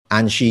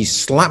And she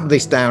slapped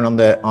this down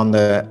we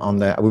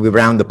were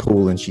around the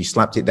pool, and she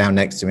slapped it down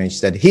next to me and she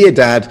said, "Here,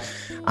 Dad,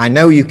 I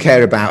know you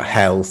care about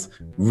health.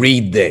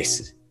 Read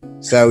this."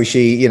 So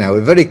she,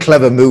 a very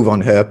clever move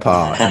on her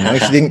part.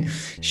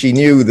 She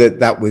knew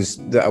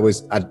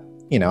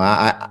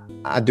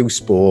I do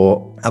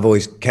sport. I've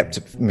always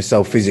kept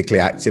myself physically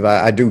active.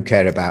 I do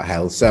care about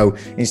health. So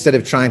instead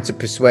of trying to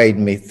persuade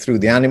me through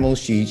the animals,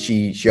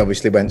 she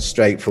obviously went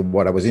straight for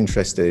what I was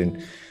interested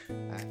in.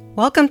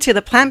 Welcome to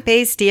the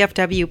Plant-Based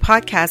DFW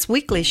podcast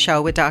weekly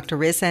show with Dr.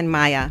 Riz and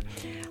Maya.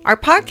 Our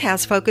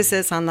podcast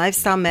focuses on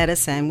lifestyle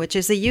medicine, which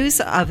is the use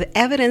of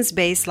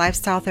evidence-based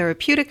lifestyle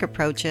therapeutic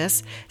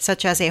approaches,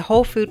 such as a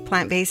whole food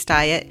plant-based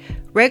diet,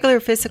 regular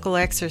physical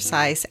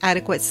exercise,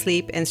 adequate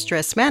sleep, and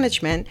stress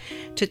management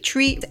to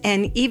treat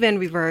and even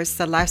reverse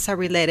the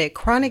lifestyle-related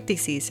chronic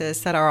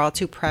diseases that are all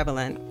too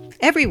prevalent.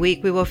 Every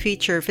week, we will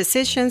feature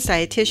physicians,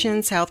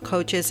 dietitians, health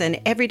coaches,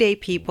 and everyday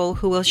people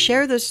who will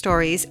share their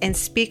stories and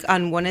speak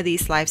on one of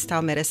these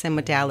lifestyle medicine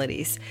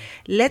modalities.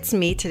 Let's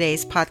meet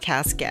today's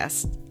podcast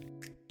guest.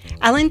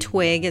 Alan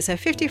Twigg is a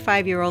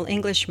 55-year-old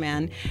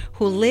Englishman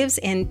who lives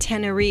in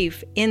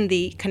Tenerife in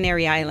the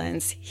Canary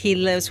Islands. He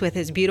lives with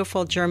his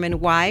beautiful German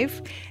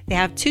wife. They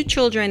have 2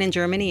 children in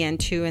Germany and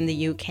 2 in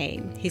the UK.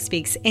 He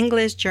speaks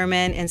English,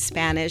 German, and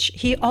Spanish.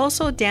 He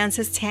also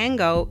dances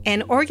tango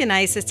and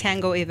organizes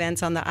tango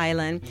events on the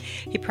island.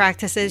 He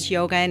practices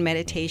yoga and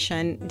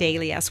meditation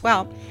daily as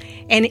well.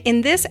 And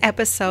in this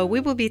episode, we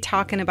will be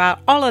talking about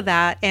all of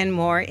that and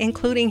more,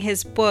 including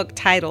his book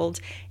titled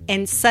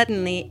 "And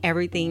Suddenly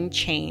Everything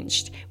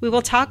Changed." We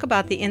will talk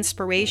about the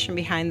inspiration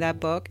behind that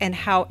book and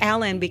how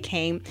Alan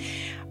became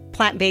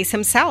plant-based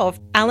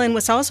himself. Alan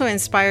was also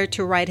inspired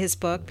to write his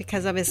book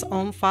because of his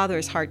own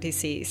father's heart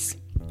disease.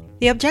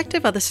 The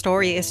objective of the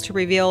story is to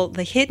reveal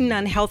the hidden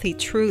unhealthy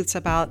truths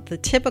about the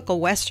typical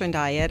Western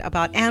diet,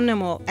 about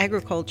animal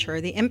agriculture,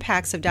 the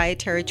impacts of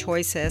dietary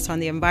choices on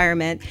the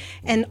environment,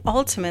 and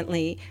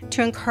ultimately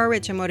to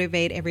encourage and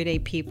motivate everyday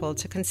people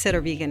to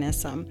consider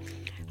veganism.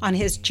 On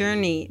his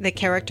journey, the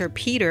character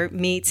Peter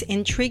meets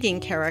intriguing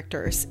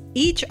characters.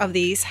 Each of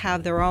these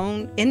have their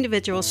own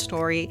individual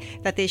story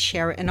that they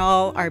share, and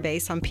all are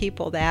based on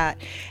people that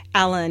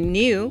Alan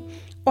knew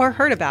or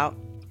heard about.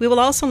 We will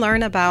also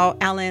learn about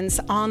Alan's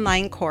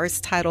online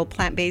course titled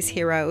Plant-Based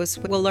Heroes.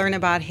 We'll learn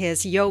about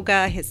his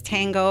yoga, his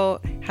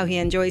tango, how he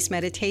enjoys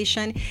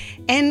meditation,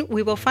 and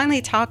we will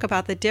finally talk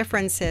about the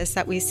differences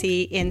that we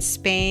see in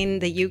Spain,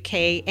 the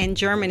UK, and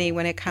Germany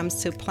when it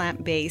comes to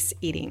plant-based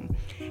eating.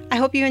 I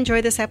hope you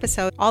enjoy this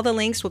episode. All the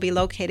links will be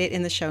located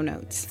in the show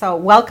notes. So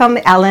welcome,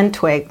 Alan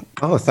Twigg.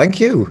 Oh, thank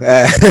you.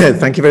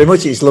 Thank you very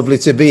much. It's lovely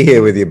to be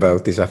here with you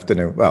both this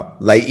afternoon. Well,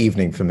 late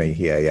evening for me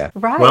here, yeah.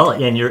 Right. Well,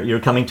 and you're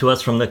coming to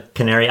us from the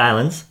Canary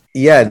Islands.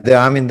 Yeah,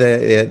 I'm in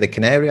the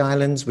Canary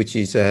Islands, which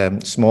is a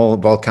small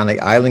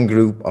volcanic island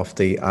group off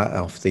the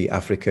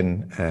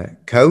African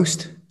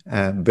coast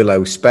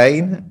below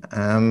Spain.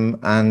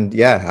 And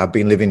yeah, I've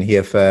been living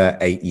here for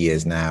 8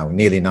 years now,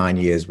 nearly 9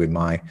 years with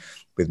my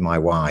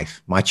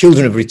wife. My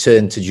children have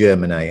returned to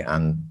Germany,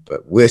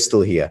 but we're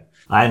still here.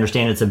 I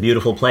understand it's a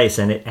beautiful place,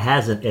 and it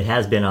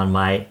has been on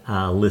my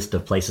list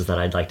of places that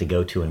I'd like to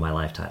go to in my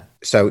lifetime.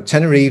 So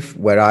Tenerife,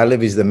 where I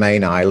live, is the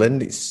main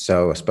island.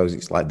 So I suppose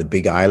it's like the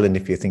big island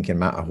if you're thinking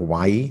about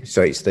Hawaii.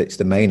 So it's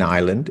the main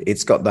island.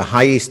 It's got the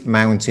highest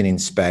mountain in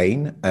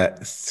Spain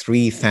at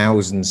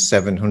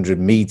 3,700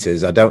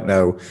 meters. I don't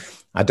know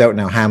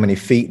how many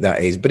feet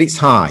that is, but it's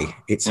high.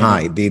 It's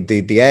high.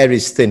 The air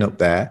is thin up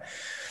there.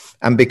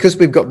 And because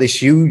we've got this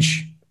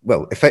huge,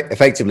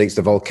 effectively it's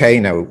the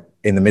volcano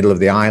in the middle of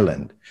the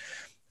island,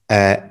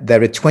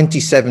 there are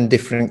 27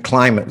 different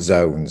climate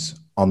zones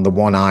on the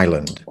one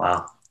island.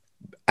 Wow.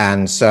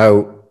 And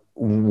so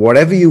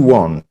whatever you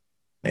want,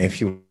 if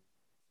you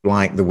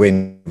like the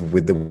wind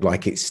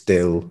like it's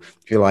still,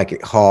 if you like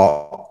it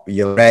hot,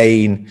 you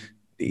rain,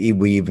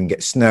 we even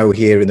get snow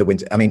here in the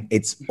winter. I mean,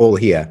 it's all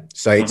here.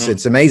 So it's an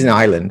amazing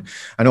island.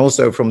 And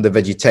also from the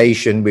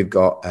vegetation, we've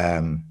got,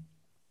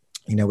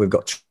 we've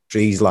got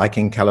trees like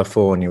in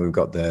California. We've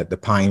got the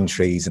pine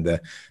trees and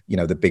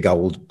the big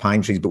old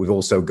pine trees, but we've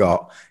also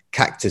got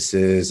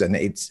cactuses, and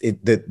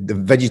the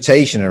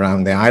vegetation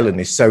around the island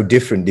is so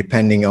different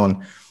depending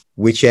on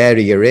which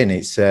area you're in.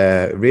 It's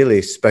a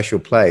really special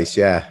place.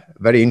 Yeah,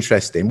 very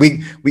interesting.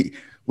 We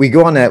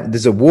go on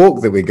there's a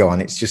walk that we go on.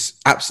 It's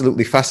just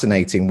absolutely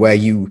fascinating, where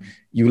you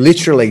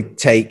literally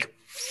take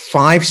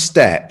 5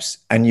 steps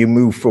and you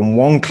move from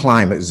one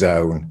climate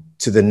zone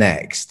to the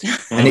next.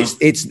 And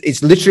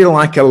it's literally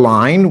like a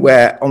line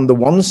where on the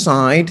one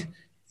side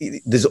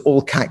there's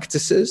all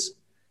cactuses,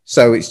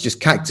 so it's just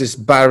cactus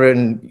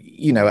barren,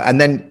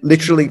 and then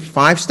literally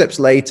 5 steps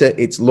later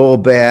it's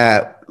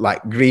lawbear,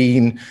 like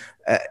green.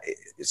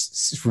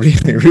 It's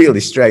really, really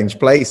strange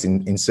place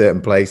in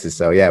certain places.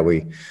 So yeah,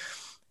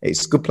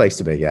 it's a good place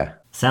to be. Yeah,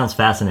 sounds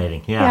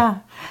fascinating. Yeah.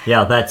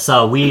 That's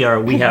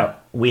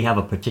we have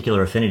a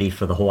particular affinity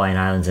for the Hawaiian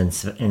Islands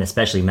and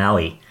especially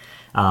Maui.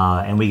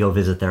 And we go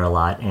visit there a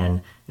lot.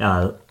 And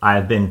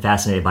I've been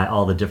fascinated by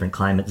all the different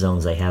climate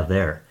zones they have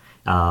there.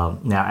 Now,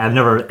 I've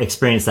never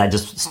experienced that,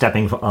 just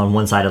stepping on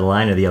one side of the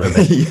line or the other.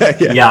 But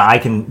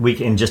we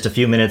can in just a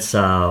few minutes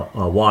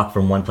walk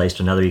from one place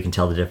to another. You can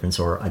tell the difference,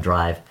 or a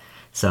drive.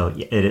 So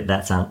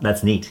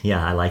that's neat.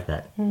 Yeah, I like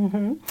that.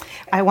 Mm-hmm.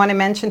 I want to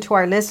mention to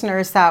our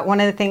listeners that one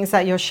of the things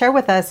that you'll share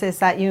with us is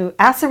that you,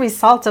 as a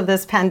result of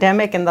this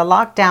pandemic and the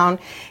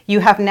lockdown, you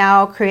have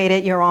now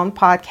created your own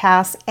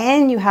podcast,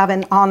 and you have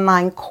an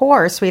online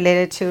course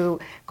related to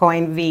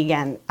going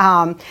vegan.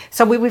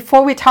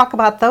 Before we talk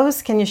about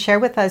those, can you share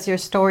with us your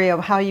story of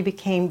how you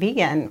became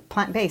vegan,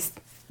 plant-based?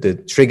 The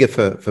trigger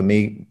for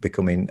me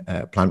becoming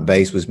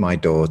plant-based was my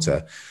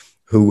daughter,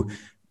 who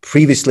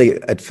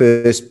previously at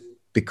first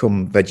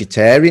become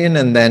vegetarian,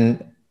 and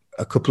then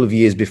a couple of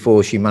years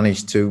before she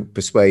managed to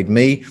persuade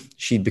me,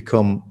 she'd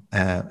become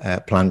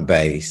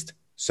plant-based.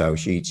 So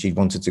she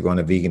wanted to go on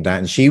a vegan diet,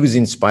 and she was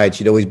inspired.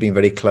 She'd always been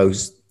very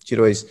close. She'd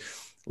always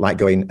liked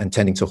going and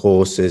tending to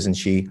horses, and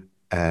she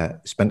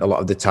spent a lot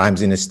of the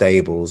times in the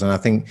stables. And I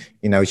think,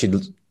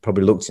 she'd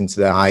probably looked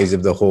into the eyes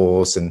of the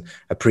horse and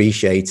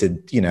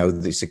appreciated,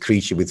 that it's a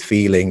creature with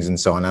feelings and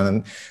so on.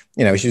 And,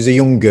 she was a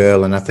young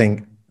girl, and I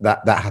think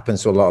that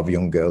happens to a lot of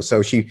young girls.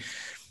 So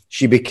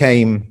she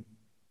became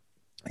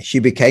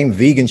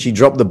vegan. She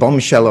dropped the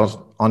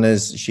bombshell on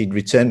us. She'd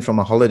returned from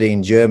a holiday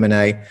in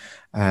Germany.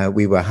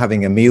 We were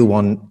having a meal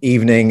one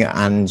evening,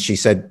 and she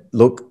said,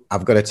 "Look,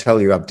 I've got to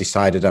tell you, I've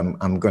decided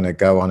I'm going to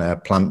go on a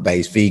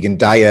plant-based vegan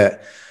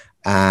diet."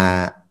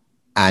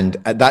 And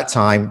at that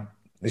time,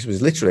 this was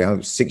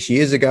literally 6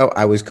 years ago,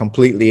 I was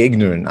completely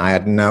ignorant. I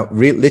had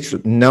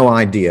literally no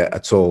idea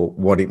at all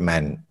what it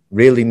meant.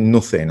 Really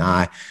nothing.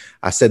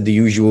 I said the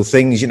usual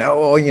things, you're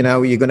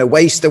going to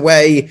waste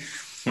away.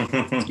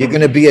 You're going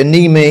to be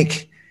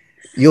anemic.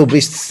 You'll be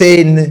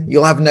thin.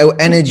 You'll have no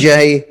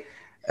energy.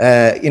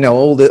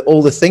 All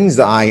the things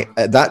that I,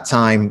 at that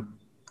time,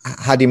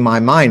 had in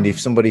my mind. If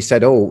somebody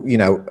said,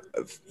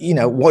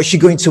 what's she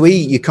going to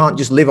eat? You can't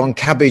just live on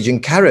cabbage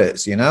and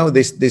carrots.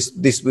 This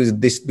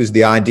was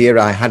the idea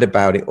I had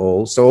about it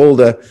all. So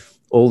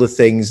all the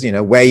things,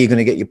 where you're going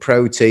to get your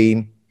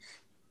protein.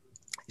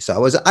 So I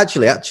was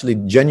actually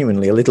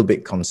genuinely a little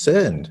bit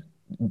concerned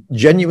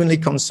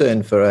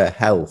for her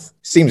health.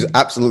 Seems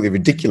absolutely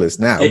ridiculous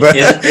now. But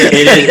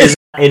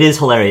it is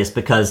hilarious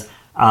because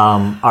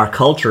our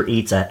culture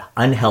eats an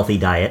unhealthy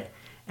diet.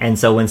 And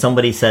so when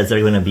somebody says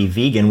they're going to be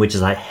vegan, which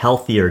is a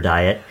healthier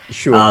diet,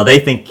 sure. They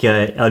think,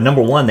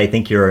 number one, they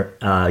think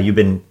you've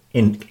been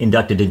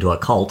inducted into a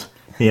cult.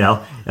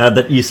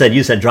 But you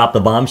said drop the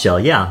bombshell.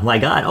 Yeah,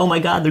 oh my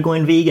God, they're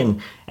going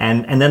vegan,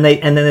 and then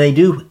they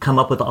do come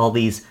up with all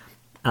these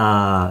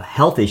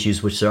health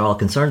issues which they're all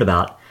concerned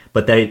about,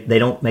 but they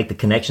don't make the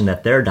connection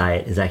that their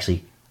diet is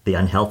actually the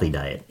unhealthy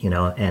diet,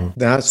 and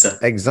that's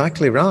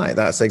exactly right.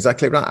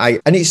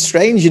 And it's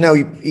strange,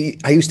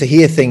 I used to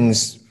hear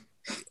things,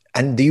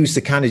 and they used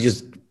to kind of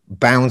just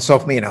bounce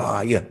off me,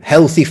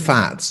 healthy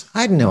fats.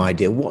 I had no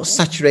idea what's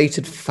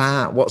saturated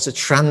fat, what's a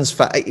trans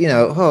fat,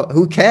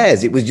 who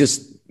cares?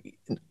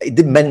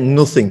 It meant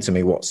nothing to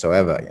me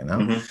whatsoever,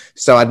 Mm-hmm.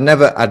 So I'd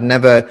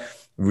never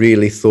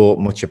really thought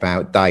much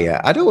about diet.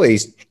 I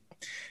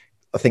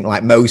think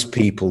like most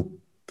people,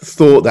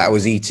 thought that I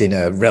was eating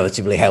a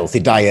relatively healthy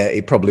diet.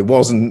 It probably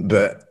wasn't,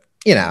 but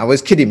I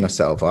was kidding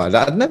myself.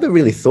 I'd never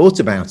really thought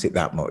about it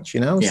that much,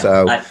 Yeah,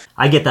 so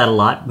I get that a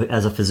lot. But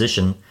as a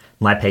physician,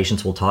 my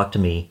patients will talk to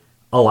me,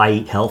 "Oh, I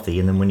eat healthy,"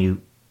 and then when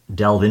you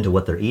delve into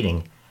what they're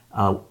eating,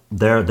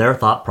 their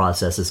thought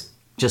process is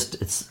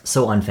it's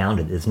so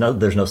unfounded.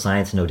 There's no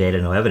science, no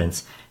data, no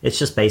evidence. It's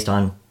just based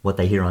on what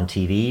they hear on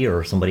TV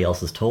or somebody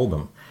else has told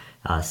them.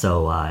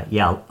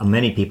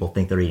 Many people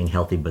think they're eating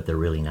healthy, but they're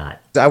really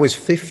not. I was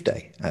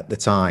 50 at the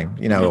time,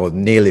 or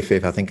nearly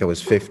 50. I think I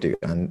was 50.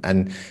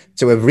 And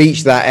to have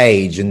reached that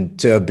age and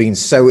to have been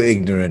so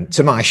ignorant,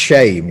 to my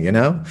shame,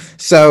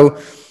 So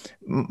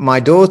my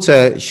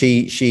daughter,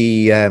 she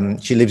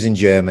lives in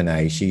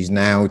Germany. She's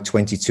now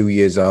 22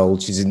 years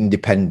old. She's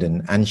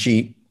independent. And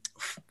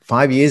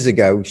 5 years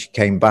ago, she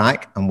came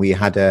back, and we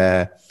had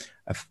a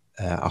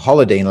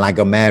holiday in La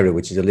Gomera,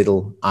 which is a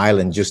little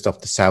island just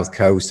off the south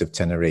coast of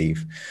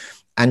Tenerife.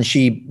 And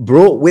she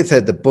brought with her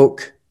the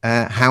book,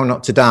 How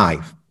Not to Die,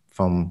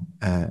 from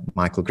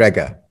Michael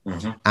Greger.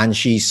 Mm-hmm. And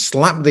she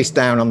slapped this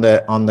down we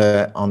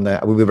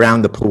were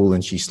around the pool,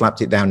 and she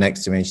slapped it down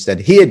next to me, and she said,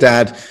 "Here,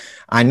 Dad,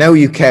 I know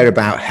you care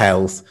about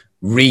health.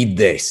 Read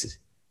this."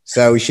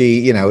 So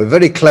she, a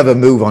very clever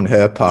move on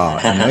her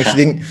part.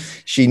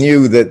 She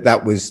knew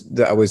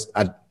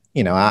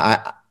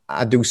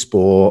I do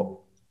sport.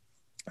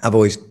 I've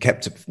always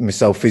kept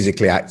myself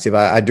physically active.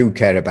 I do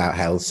care about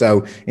health.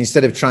 So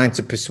instead of trying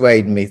to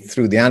persuade me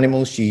through the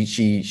animals,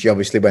 she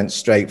obviously went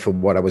straight for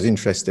what I was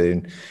interested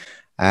in.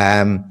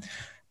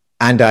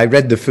 And I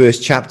read the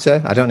first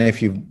chapter. I don't know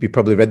if you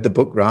probably read the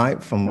book, right?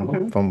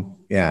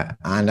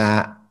 And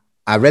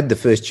I read the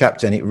first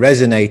chapter, and it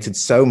resonated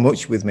so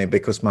much with me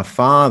because my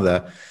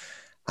father,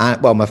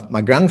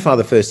 my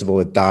grandfather, first of all,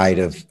 had died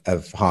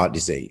of heart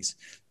disease.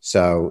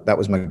 So that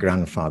was my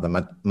grandfather.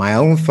 My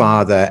own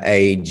father,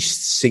 age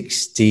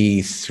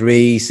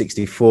 63,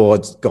 64,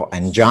 got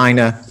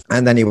angina.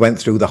 And then he went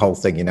through the whole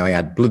thing. He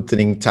had blood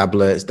thinning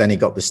tablets, then he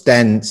got the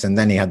stents, and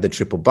then he had the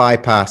triple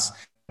bypass.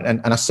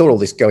 And I saw all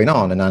this going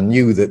on, and I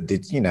knew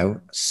that,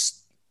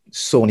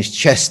 sawn his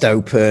chest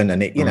open,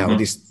 and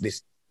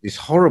this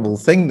horrible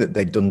thing that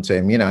they'd done to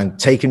him, and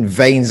taken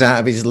veins out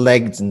of his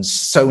legs and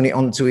sewn it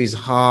onto his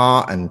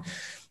heart. And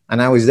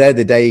I was there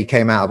the day he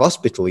came out of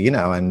hospital,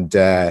 and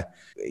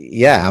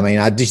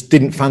I just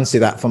didn't fancy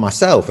that for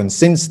myself. And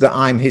since that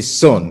I'm his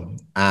son,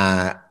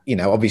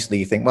 obviously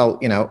you think, well,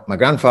 my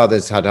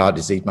grandfather's had heart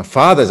disease, my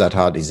father's had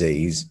heart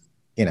disease,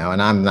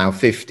 and I'm now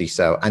 50.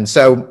 So I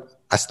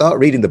start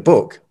reading the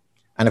book.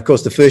 And of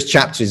course, the first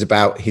chapter is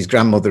about his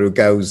grandmother who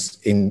goes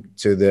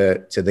into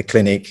the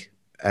clinic.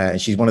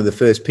 She's one of the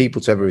first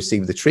people to ever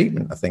receive the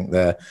treatment, I think,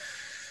 there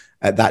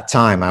at that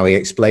time, how he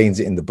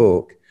explains it in the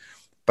book.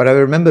 But I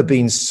remember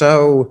being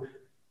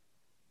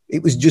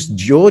it was just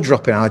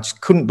jaw-dropping. I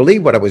just couldn't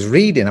believe what I was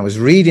reading. I was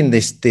reading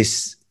this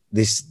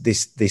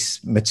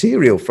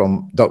material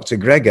from Dr.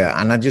 Greger,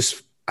 and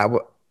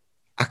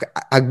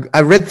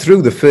I read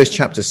through the first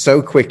chapter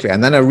so quickly,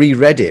 and then I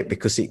reread it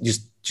because it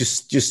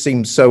just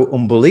seemed so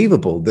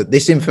unbelievable that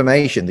this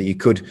information that you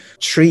could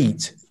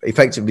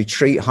effectively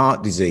treat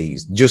heart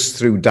disease just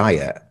through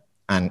diet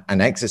and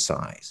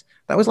exercise.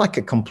 That was like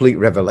a complete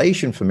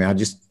revelation for me.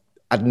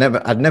 I'd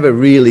never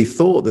really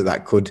thought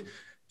that could.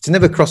 It's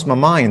never crossed my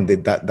mind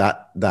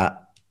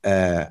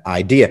that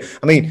idea.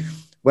 I mean,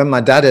 when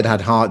my dad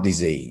had heart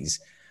disease,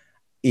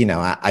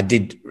 I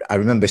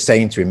remember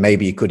saying to him,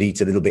 maybe he could eat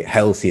a little bit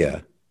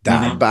healthier,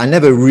 Dad. But I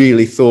never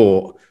really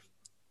thought,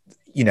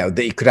 that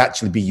it could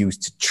actually be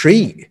used to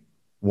treat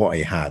what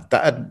he had.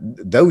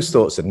 Those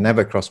thoughts had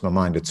never crossed my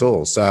mind at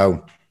all.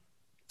 So,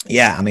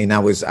 yeah, I mean, I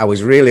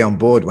was really on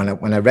board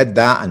when I read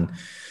that,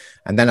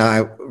 and then I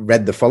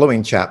read the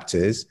following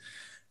chapters,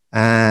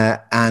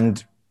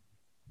 and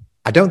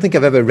I don't think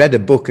I've ever read a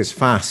book as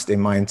fast in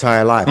my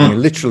entire life. I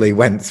mean, literally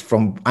went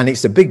from, and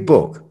it's a big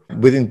book.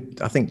 Within,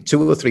 I think,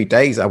 2 or 3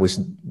 days, I was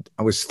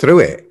through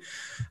it.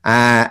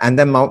 And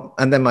then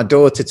my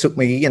daughter took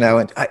me,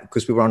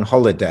 because we were on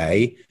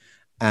holiday,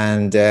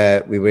 and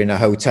we were in a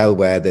hotel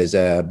where there's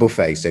a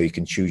buffet, so you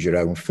can choose your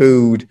own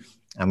food.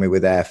 And we were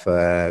there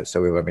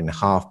we were having a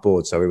half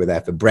board, so we were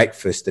there for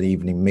breakfast and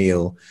evening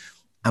meal.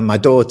 And my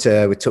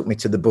daughter took me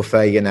to the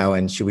buffet,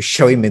 and she was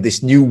showing me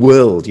this new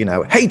world,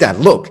 Hey, Dad,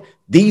 look,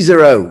 these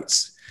are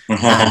oats. And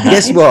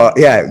guess what?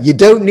 Yeah, you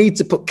don't need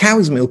to put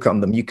cow's milk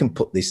on them. You can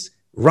put this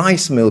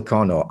rice milk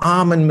on or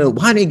almond milk.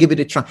 Why don't you give it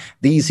a try?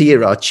 These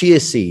here are chia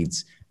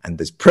seeds, and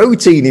there's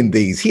protein in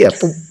these here.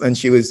 And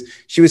she was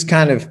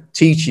kind of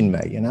teaching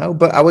me,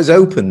 but I was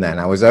open then.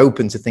 I was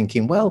open to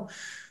thinking, well,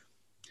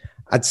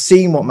 I'd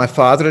seen what my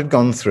father had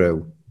gone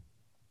through.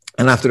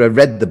 And after I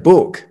read the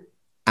book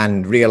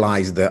and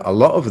realized that a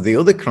lot of the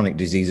other chronic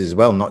diseases as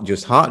well, not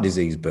just heart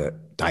disease, but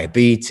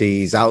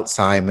diabetes,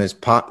 Alzheimer's,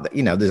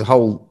 there's a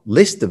whole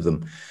list of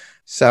them.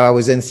 So I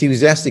was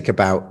enthusiastic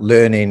about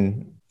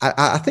learning.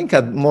 I think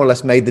I more or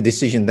less made the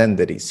decision then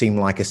that it seemed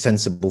like a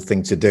sensible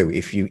thing to do.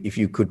 If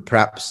you could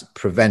perhaps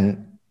prevent,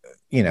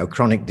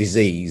 chronic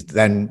disease,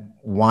 then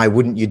why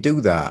wouldn't you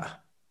do that?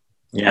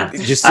 Yeah,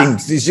 it just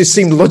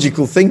seemed a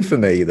logical thing for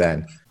me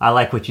then. I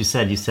like what you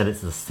said. You said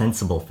it's a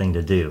sensible thing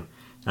to do.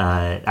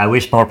 I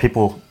wish more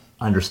people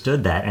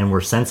understood that and were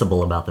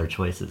sensible about their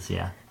choices.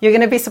 Yeah. You're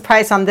going to be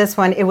surprised on this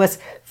one. It was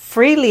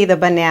Freely the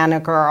Banana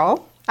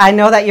Girl. I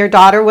know that your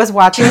daughter was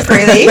watching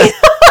Freely.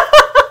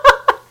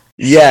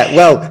 Yeah,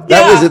 well,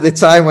 that was at the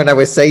time when I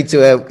was saying to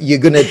her, you're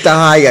going to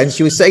die. And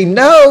she was saying,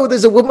 no,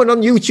 there's a woman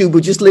on YouTube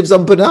who just lives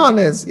on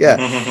bananas. Yeah.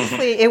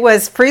 It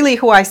was Freely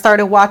who I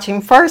started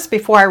watching first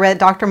before I read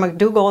Dr.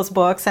 McDougall's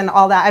books and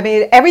all that. I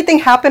mean, everything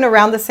happened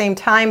around the same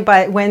time.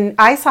 But when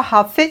I saw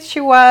how fit she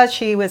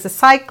was a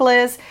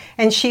cyclist.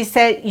 And she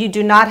said, you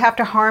do not have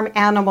to harm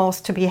animals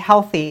to be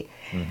healthy.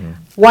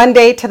 One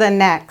day to the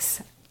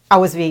next, I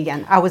was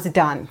vegan. I was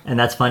done. And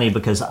that's funny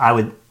because I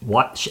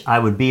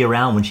would be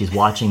around when she's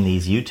watching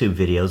these YouTube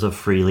videos of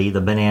Freely, the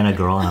banana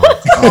girl, and I'm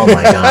like, oh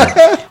my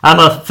God. I'm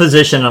a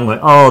physician. I'm going,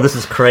 oh, this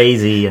is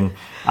crazy. And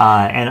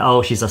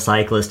oh, she's a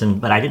cyclist.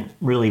 But I didn't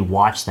really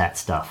watch that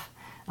stuff.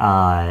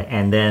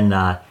 And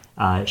then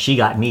she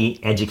got me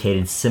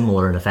educated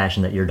similar in a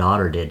fashion that your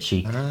daughter did.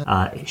 She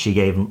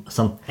gave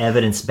some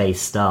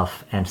evidence-based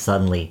stuff, and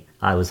suddenly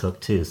I was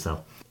hooked too.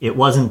 So it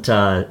wasn't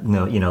the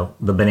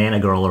banana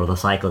girl or the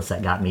cyclist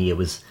that got me. It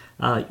was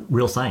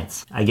real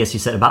science. I guess you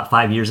said about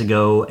 5 years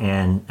ago,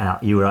 and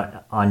you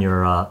were on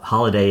your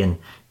holiday, and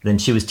then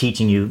she was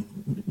teaching you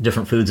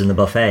different foods in the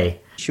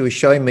buffet. She was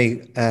showing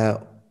me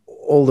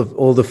all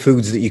the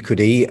foods that you could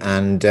eat,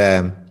 and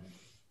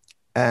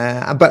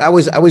but I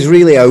was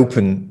really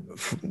open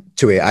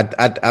to it.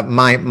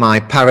 My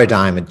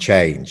paradigm had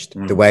changed.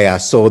 The way I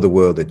saw the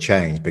world had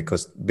changed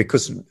because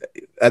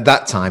at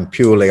that time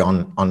purely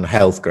on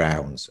health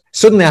grounds.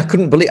 Suddenly I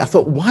couldn't believe. I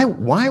thought,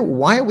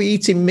 why are we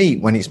eating meat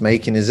when it's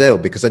making us ill?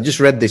 Because I just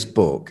read this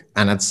book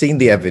and I'd seen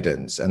the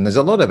evidence, and there's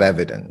a lot of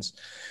evidence.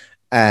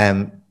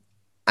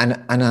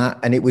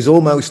 and it was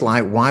almost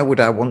like, why would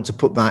I want to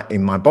put that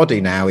in my body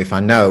now if I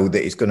know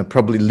that it's going to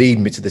probably lead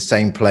me to the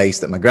same place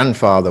that my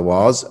grandfather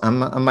was and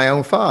my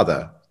own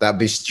father? That'd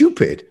be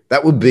stupid.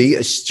 That would be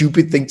a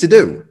stupid thing to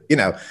do.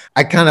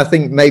 I kind of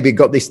think maybe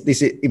got this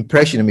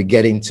impression of me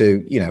getting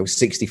to,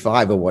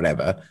 65 or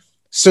whatever,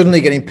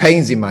 suddenly getting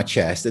pains in my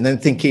chest and then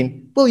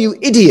thinking, well, you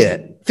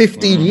idiot.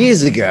 15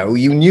 years ago,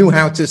 you knew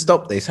how to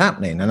stop this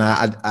happening. And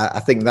I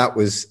think that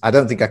was, I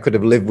don't think I could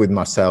have lived with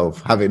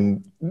myself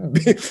having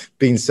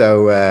been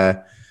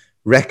so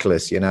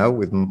reckless,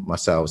 with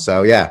myself.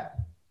 So, yeah,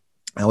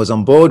 I was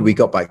on board. We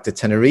got back to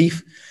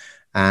Tenerife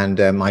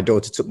and my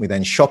daughter took me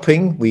then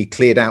shopping. We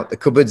cleared out the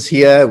cupboards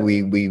here.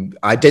 We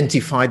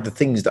identified the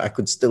things that I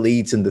could still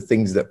eat and the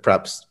things that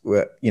perhaps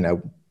were,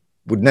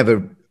 would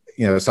never,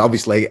 so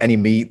obviously any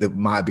meat that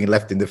might have been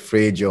left in the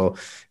fridge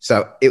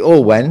so it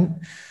all went.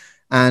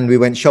 And we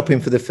went shopping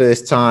for the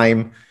first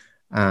time,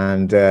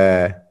 and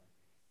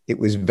it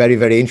was very,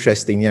 very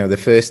interesting. The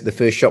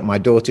first shop, my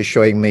daughter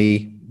showing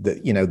me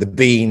the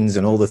beans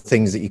and all the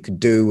things that you could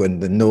do,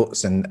 and the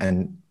nuts,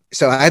 and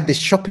so I had this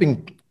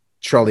shopping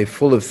trolley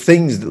full of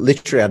things that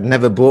literally I'd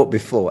never bought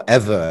before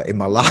ever in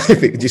my life.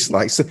 It was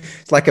just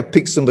it's like I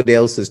picked somebody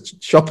else's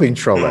shopping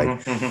trolley,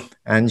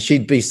 and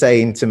she'd be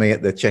saying to me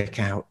at the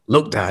checkout,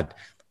 "Look, Dad,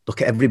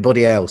 look at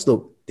everybody else.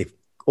 Look, they've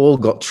all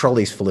got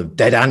trolleys full of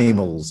dead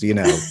animals."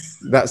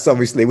 That's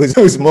obviously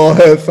was more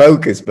her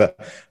focus, but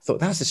I thought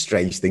that's a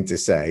strange thing to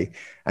say.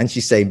 And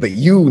she's saying, but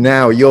you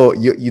now, you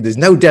there's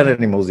no dead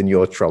animals in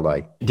your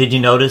trolley. Did you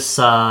notice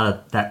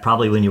that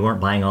probably when you weren't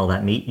buying all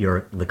that meat,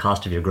 the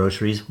cost of your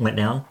groceries went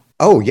down?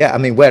 Oh, yeah. I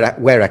mean,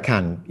 where I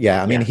can.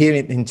 Yeah. I mean, here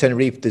in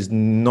Tenerife, there's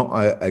not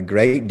a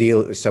great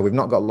deal. So we've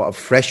not got a lot of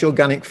fresh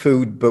organic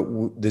food, but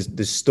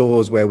there's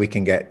stores where we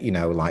can get,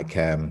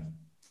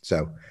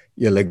 so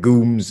your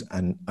legumes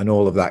and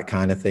all of that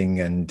kind of thing.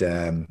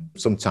 And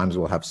sometimes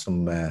we'll have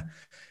some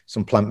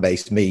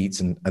plant-based meats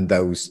and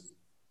those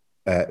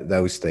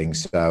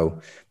things.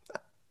 So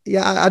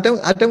yeah, I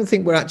don't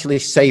think we're actually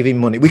saving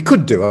money. We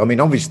could do. I mean,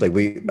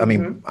 obviously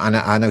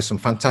I know some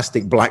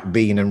fantastic black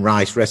bean and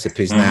rice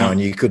recipes now, and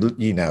you could,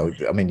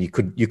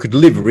 you could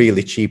live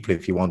really cheaply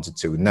if you wanted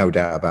to, no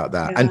doubt about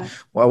that. Yeah. And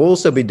what I've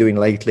also been doing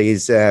lately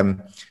is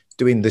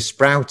doing the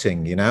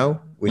sprouting,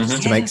 which is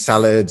to make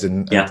salads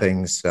and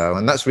things. So,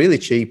 and that's really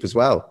cheap as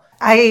well.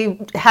 I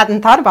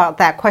hadn't thought about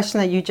that question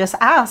that you just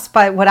asked,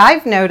 but what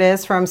I've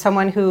noticed from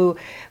someone who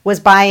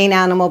was buying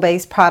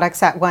animal-based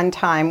products at one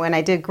time when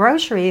I did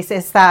groceries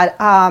is that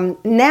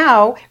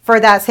now for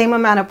that same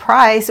amount of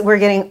price, we're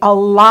getting a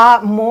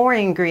lot more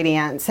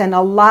ingredients and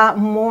a lot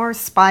more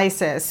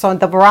spices. So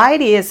the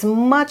variety is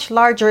much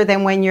larger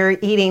than when you're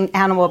eating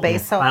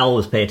animal-based. So I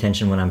always pay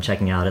attention when I'm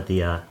checking out at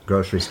the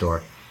grocery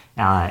store,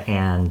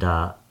 and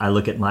I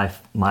look at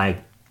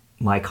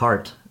my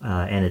cart,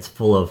 and it's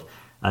full of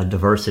a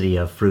diversity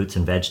of fruits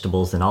and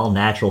vegetables and all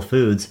natural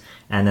foods,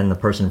 and then the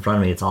person in front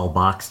of me, it's all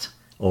boxed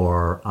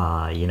or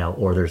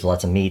there's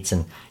lots of meats,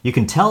 and you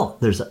can tell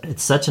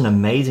it's such an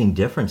amazing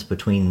difference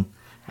between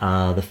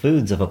the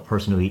foods of a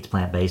person who eats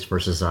plant-based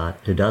versus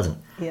who doesn't.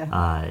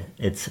 Yeah,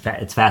 it's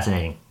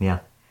fascinating. Yeah.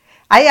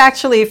 I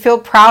actually feel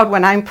proud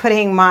when I'm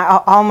putting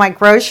all my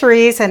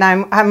groceries and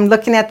I'm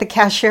looking at the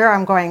cashier.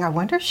 I'm going, I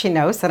wonder if she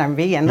knows that I'm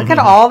vegan. Look at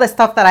all the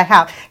stuff that I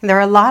have. And there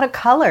are a lot of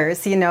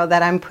colors,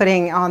 that I'm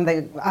putting on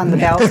the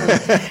belt.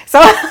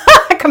 So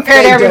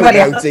compared to everybody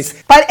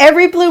else. But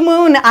every blue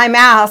moon I'm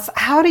asked,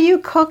 how do you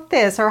cook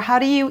this or how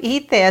do you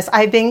eat this?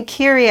 I've been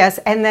curious,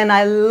 and then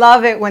I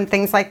love it when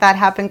things like that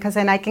happen because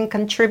then I can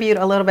contribute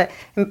a little bit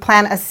and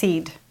plant a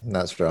seed.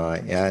 That's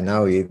right. Yeah,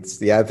 no,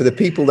 for the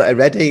people that are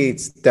ready,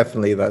 it's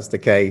definitely that's the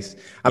case.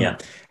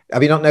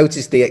 Have you not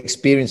noticed the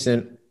experience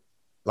in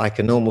like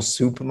a normal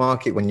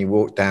supermarket when you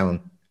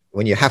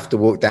have to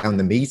walk down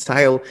the meat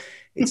aisle?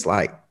 It's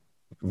like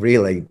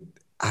really,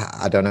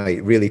 I don't know,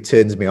 it really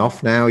turns me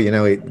off now. You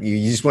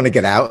just want to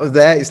get out of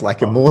there. It's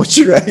like a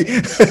mortuary.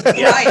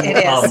 Yeah,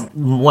 it is.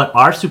 What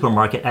our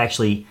supermarket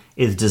actually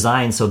is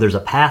designed so there's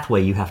a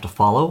pathway you have to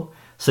follow.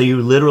 So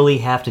you literally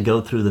have to go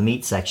through the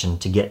meat section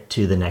to get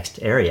to the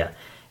next area.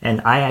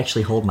 And I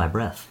actually hold my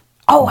breath.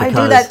 Oh, I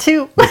do that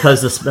too.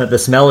 Because the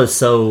smell is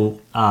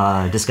so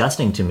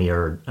disgusting to me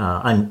or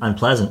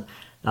unpleasant.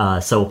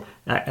 So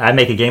I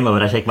make a game of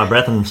it. I take my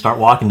breath and start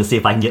walking to see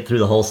if I can get through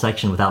the whole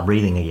section without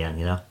breathing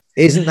again,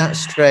 Isn't that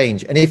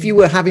strange? And if you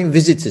were having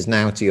visitors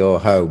now to your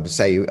home,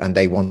 say, and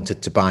they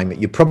wanted to buy meat,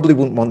 you probably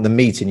wouldn't want the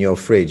meat in your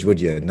fridge,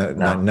 would you?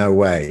 No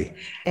way.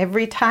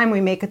 Every time we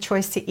make a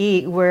choice to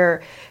eat,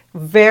 we're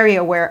very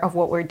aware of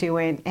what we're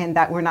doing and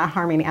that we're not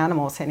harming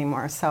animals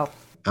anymore. So,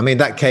 I mean,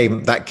 that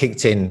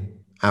kicked in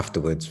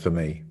afterwards for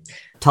me.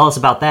 Tell us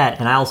about that.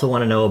 And I also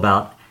want to know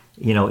about,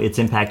 its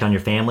impact on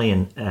your family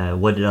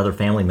and what did other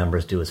family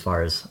members do as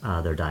far as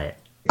their diet?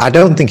 I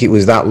don't think it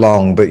was that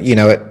long, but,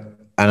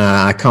 and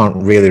I can't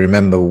really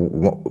remember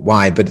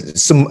why, but at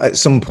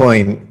some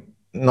point,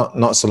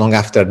 not so long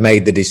after I'd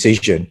made the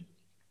decision,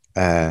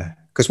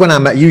 because when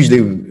I'm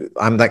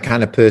that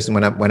kind of person,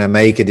 when I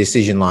make a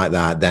decision like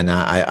that, then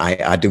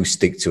I do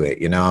stick to it.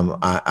 You know,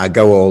 I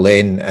go all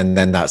in, and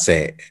then that's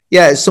it.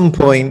 Yeah, at some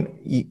point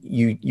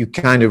you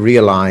kind of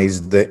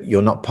realize that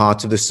you're not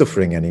part of the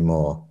suffering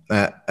anymore.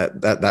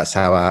 That's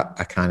how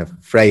I kind of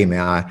frame it.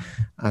 I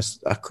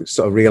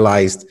sort of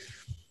realized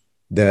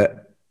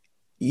that,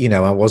 you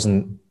know, I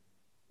wasn't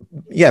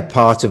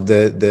part of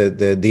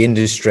the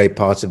industry,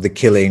 part of the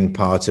killing,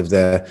 part of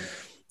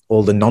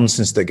all the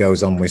nonsense that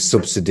goes on with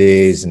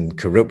subsidies and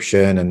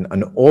corruption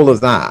and all of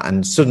that.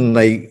 And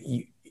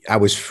suddenly I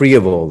was free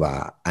of all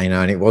that, you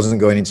know, and it wasn't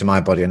going into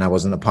my body, and I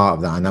wasn't a part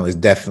of that. And that was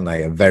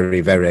definitely a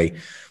very, very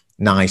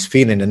nice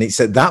feeling. And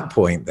it's at that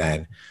point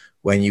then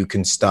when you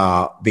can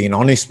start being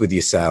honest with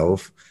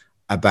yourself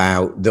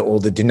about all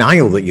the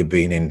denial that you've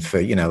been in for,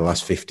 you know, the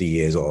last 50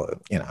 years, or,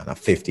 you know, not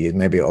 50 years,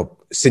 maybe, or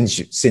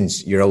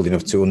since you're old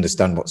enough to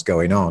understand what's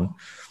going on.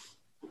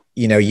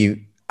 You know,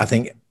 I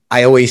think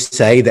I always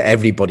say that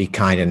everybody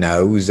kind of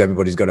knows,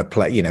 everybody's got to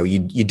play, you know,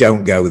 you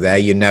don't go there,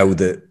 you know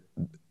that,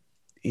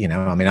 you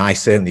know, I mean, I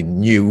certainly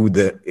knew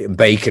that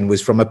bacon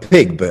was from a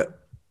pig, but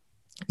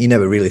you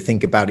never really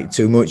think about it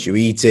too much. You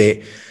eat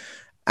it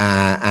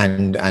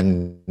and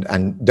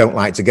don't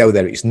like to go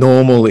there. It's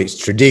normal, it's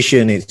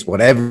tradition, it's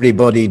what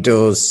everybody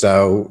does.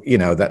 So, you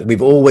know, that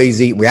we've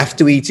always eaten, we have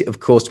to eat it, of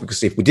course,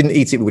 because if we didn't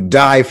eat it, we would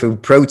die for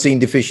protein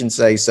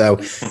deficiency. So,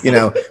 you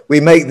know, we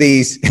make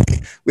these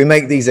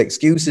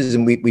excuses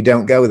and we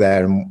don't go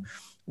there. And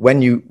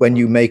when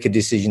you make a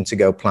decision to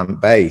go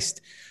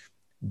plant-based,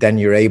 then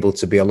you're able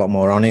to be a lot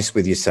more honest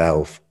with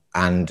yourself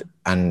and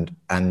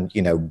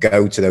you know,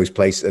 go to those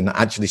places and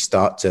actually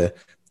start to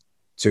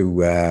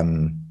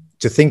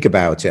think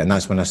about it. And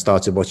that's when I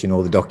started watching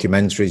all the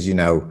documentaries, you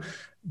know,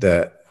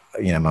 that,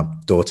 you know, my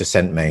daughter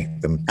sent me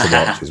them to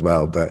watch as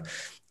well. But,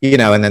 you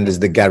know, and then there's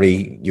the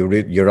Gary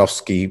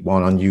Yourofsky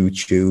one on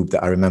YouTube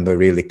that I remember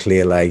really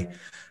clearly.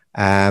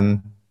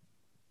 And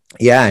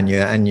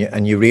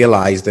you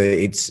realize that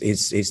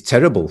it's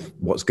terrible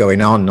what's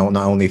going on, not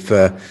only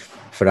for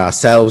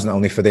ourselves, not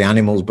only for the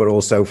animals, but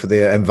also for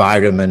the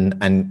environment.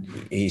 And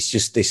it's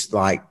just this,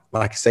 like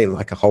I say,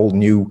 like a whole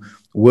new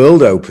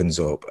world opens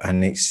up,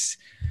 and it's,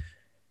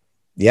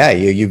 yeah,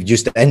 you've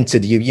just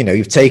entered, you know,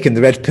 you've taken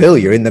the red pill,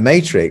 you're in the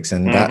Matrix,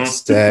 and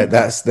that's it.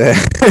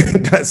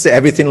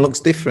 Everything looks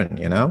different,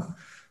 you know,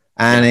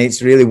 and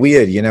it's really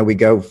weird. You know, we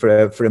go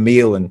for a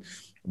meal, and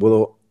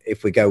we'll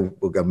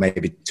go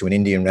maybe to an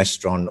Indian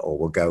restaurant, or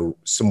we'll go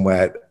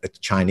somewhere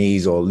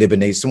Chinese or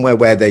Lebanese, somewhere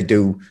where they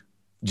do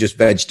just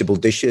vegetable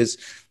dishes.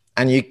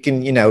 And you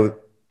can, you know,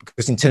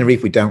 because in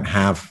Tenerife we don't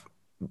have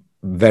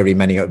very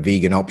many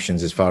vegan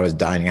options as far as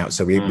dining out,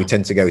 so we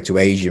tend to go to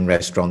Asian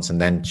restaurants and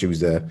then choose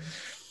the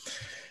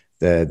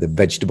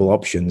vegetable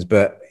options.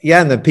 But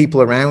yeah, and the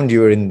people around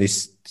you are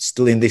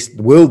still in this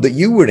world that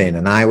you were in,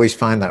 and I always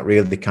find that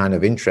really kind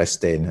of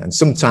interesting. And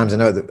sometimes I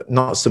know that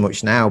not so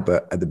much now,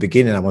 but at the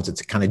beginning I wanted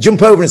to kind of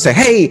jump over and say,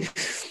 hey,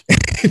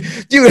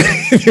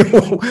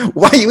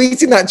 why are you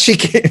eating that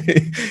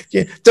chicken?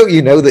 Don't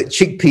you know that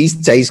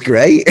chickpeas taste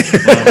great?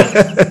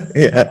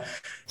 Yeah.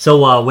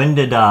 So when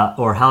did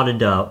or how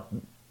did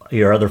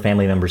your other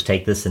family members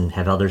take this, and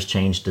have others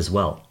changed as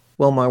well?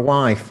 Well, my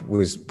wife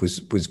was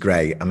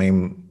great. I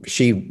mean,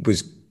 she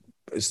was,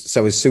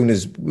 so as soon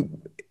as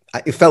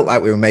it felt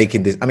like we were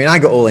making this, I mean, I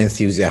got all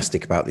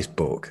enthusiastic about this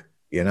book,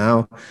 you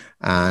know,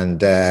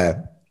 and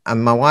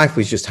my wife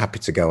was just happy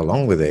to go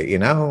along with it, you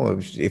know.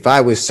 If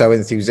I was so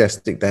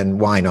enthusiastic, then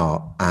why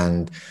not?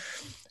 And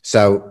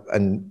so,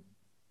 and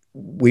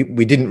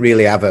we didn't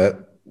really have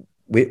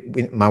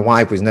my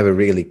wife was never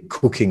really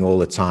cooking all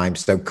the time.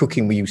 So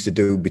cooking we used to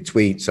do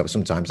between, so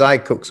sometimes I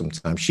cook,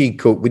 sometimes she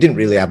cooked. We didn't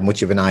really have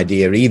much of an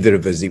idea, either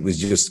of us. It was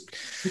just,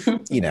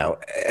 you know,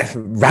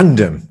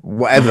 random,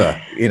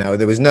 whatever, you know,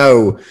 there was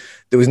no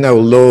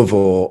love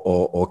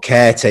or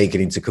care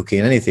taken into cooking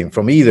anything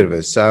from either of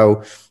us.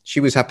 So she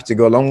was happy to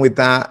go along with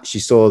that. She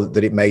saw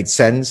that it made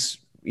sense,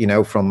 you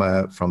know, from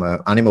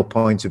a animal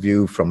point of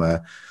view,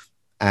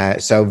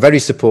 so very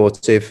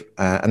supportive.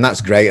 And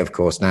that's great, of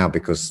course, now,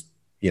 because,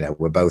 you know,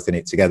 we're both in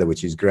it together,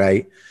 which is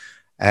great.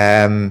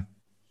 My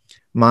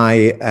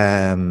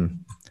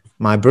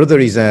brother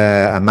is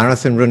a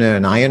marathon runner,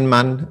 an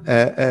Ironman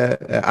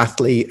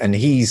athlete, and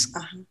he's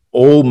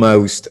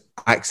almost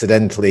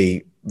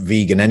accidentally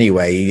vegan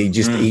anyway. He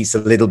just eats a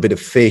little bit of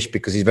fish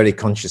because he's very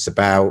conscious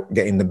about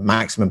getting the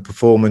maximum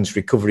performance,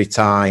 recovery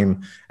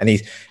time, and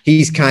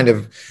he's kind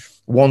of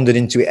wandered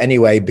into it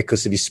anyway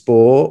because of his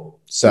sport.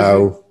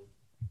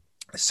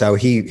 So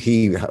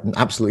he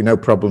absolutely no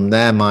problem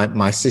there.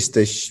 My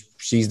sister,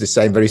 she's the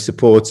same, very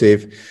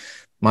supportive.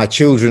 My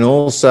children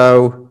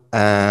also.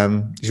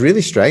 It's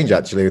really strange,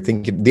 actually. I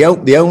think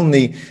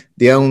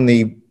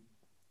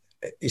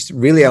it's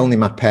really only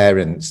my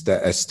parents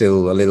that are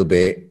still a little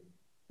bit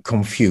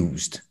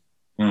confused.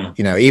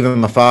 You know, even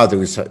my father,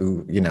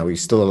 who you know,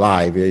 he's still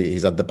alive.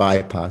 He's had the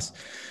bypass,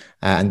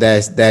 and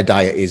their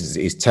diet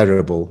is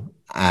terrible.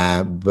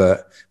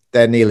 But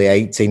they're nearly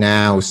 80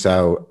 now,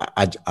 so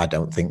I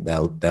don't think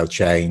they'll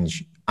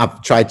change.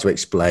 I've tried to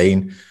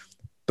explain,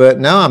 But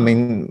no, I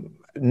mean,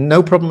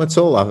 no problem at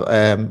all.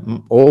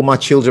 All my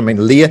children, I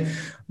mean, Leah,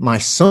 my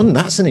son,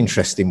 that's an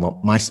interesting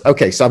one.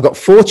 Okay, so I've got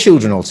 4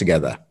 children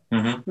altogether.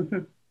 Mm-hmm.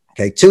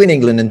 Okay, 2 in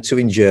England and 2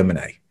 in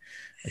Germany.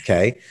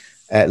 Okay.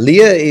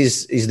 Leah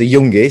is the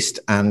youngest,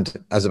 and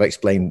as I've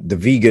explained, the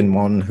vegan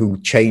one who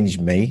changed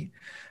me.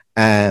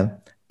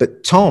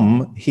 But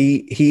Tom,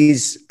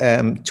 he's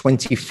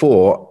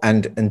 24,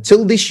 and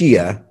until this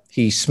year,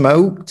 he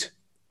smoked,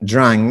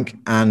 drank,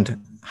 and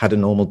had a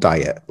normal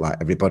diet like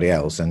everybody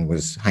else, and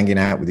was hanging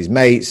out with his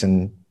mates,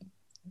 and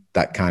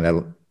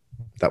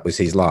that was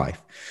his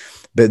life.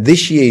 But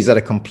this year, he's had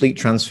a complete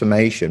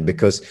transformation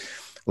because,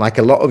 like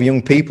a lot of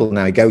young people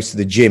now, he goes to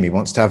the gym. He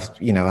wants to have,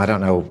 I don't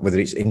know whether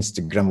it's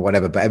Instagram or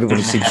whatever, but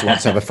everybody seems to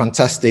want to have a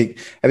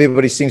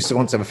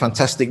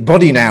fantastic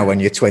body now when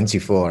you're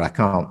 24. I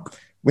can't.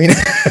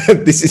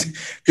 This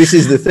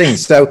is the thing.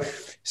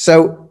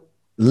 So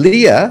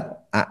Leah,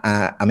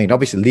 I mean,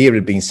 obviously Leah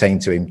had been saying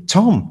to him,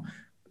 Tom,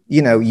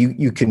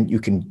 you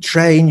can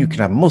train, you can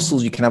have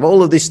muscles, you can have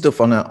all of this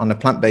stuff on a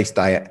plant-based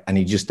diet, and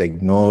he just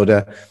ignored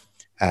her.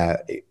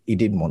 He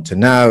didn't want to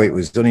know. It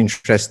was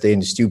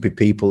uninteresting. Stupid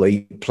people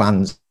eat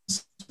plants.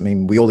 I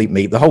mean, we all eat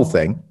meat, the whole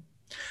thing.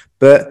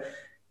 But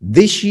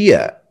this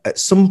year, at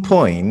some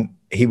point,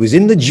 he was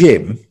in the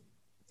gym,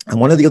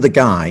 and one of the other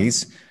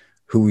guys,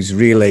 who's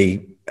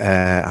really,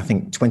 I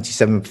think,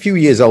 27, a few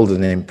years older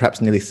than him,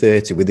 perhaps nearly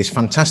 30, with this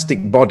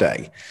fantastic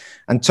body.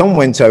 And Tom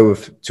went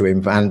over to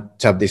him and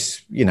to have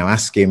this,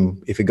 ask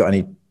him if he got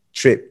any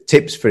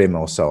tips for him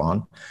or so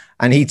on.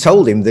 And he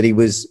told him that he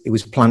was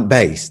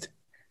plant-based.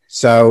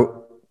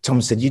 So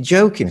Tom said, "You're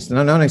joking." He said,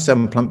 No, so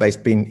I'm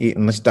plant-based, been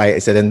eating this diet. He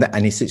said,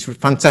 and he said, "It's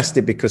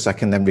fantastic because I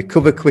can then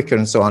recover quicker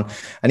and so on."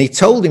 And he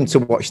told him to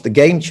watch the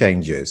Game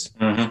Changers.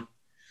 Mm-hmm.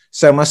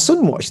 So my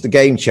son watched the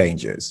Game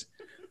Changers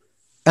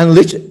and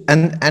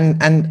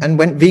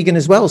went vegan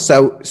as well.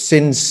 So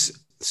since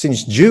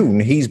June,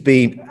 he's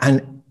been,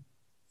 and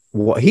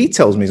what he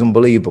tells me is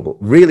unbelievable,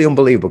 really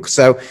unbelievable.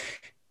 So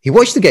he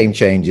watched the Game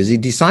Changers. He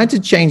decided to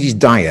change his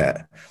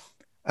diet.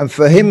 And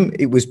for him,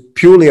 it was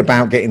purely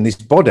about getting this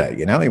body,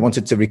 He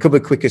wanted to recover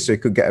quicker so he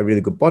could get a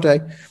really good body.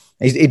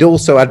 He'd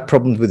also had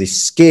problems with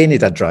his skin.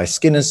 He'd had dry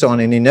skin and so on.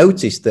 And he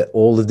noticed that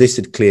all of this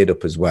had cleared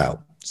up as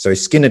well. So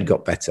his skin had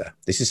got better.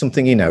 This is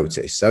something he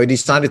noticed. So he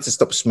decided to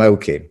stop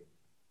smoking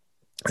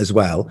as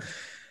well.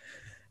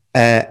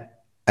 And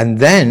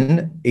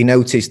then he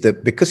noticed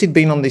that because he'd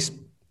been on this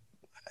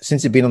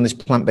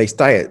plant-based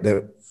diet,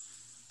 that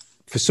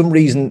for some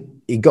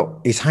reason,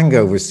 his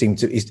hangovers seemed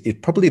to,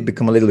 he'd probably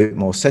become a little bit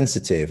more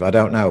sensitive. I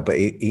don't know, but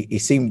he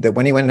seemed that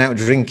when he went out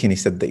drinking, he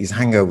said that his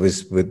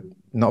hangovers were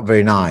not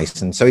very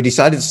nice. And so he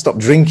decided to stop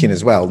drinking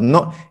as well.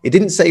 He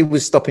didn't say he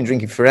was stopping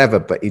drinking forever,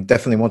 but he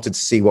definitely wanted to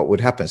see what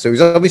would happen. So he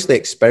was obviously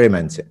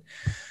experimenting.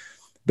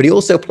 But he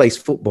also plays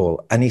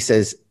football. And he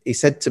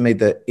said to me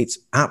that it's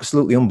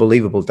absolutely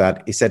unbelievable,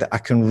 Dad. He said, I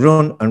can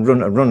run and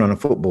run and run on a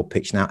football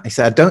pitch now. He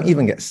said, I don't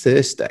even get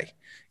thirsty.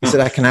 He said,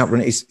 I can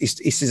outrun it.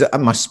 He says,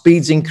 my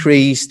speed's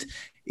increased.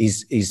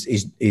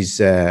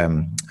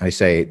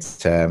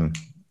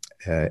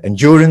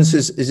 Endurance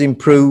is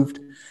improved.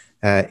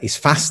 He's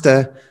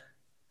faster.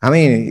 I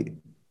mean,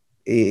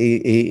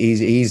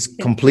 he's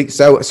complete.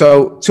 So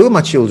 2 of my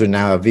children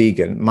now are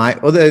vegan. My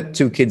other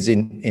 2 kids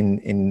in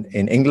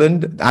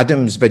England,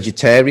 Adam's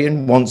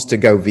vegetarian, wants to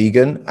go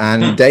vegan.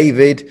 And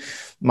David,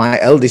 my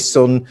eldest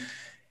son,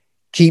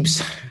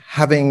 keeps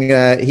having,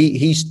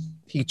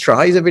 he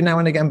tries every now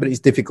and again, but it's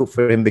difficult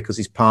for him because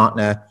his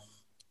partner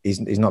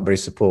is not very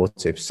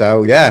supportive.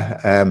 So,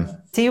 yeah.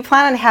 Do you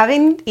plan on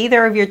having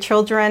either of your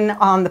children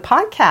on the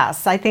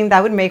podcast? I think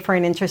that would make for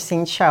an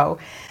interesting show.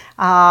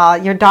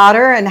 Your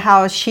daughter and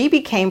how she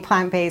became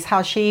plant-based,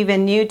 how she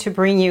even knew to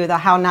bring you the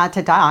How Not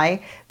to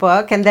Die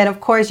book. And then, of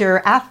course,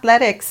 your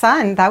athletic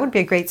son. That would be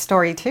a great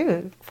story,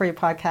 too, for your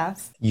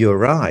podcast. You're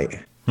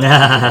right.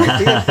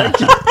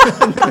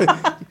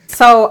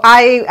 So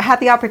I had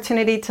the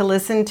opportunity to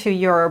listen to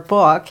your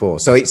book.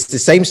 So it's the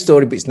same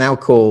story, but it's now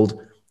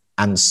called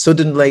And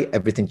Suddenly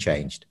Everything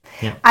Changed.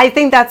 Yeah. I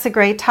think that's a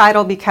great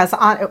title because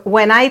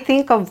when I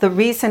think of the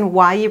reason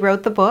why you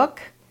wrote the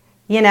book,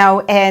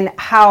 and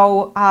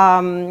how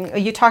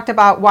you talked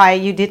about why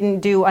you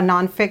didn't do a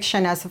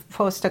nonfiction as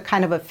opposed to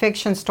kind of a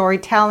fiction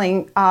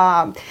storytelling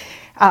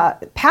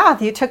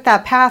path. You took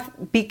that path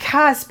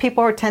because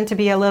people tend to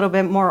be a little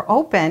bit more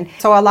open.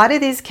 So a lot of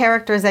these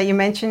characters that you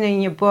mentioned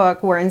in your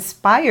book were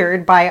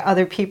inspired by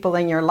other people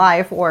in your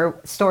life or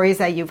stories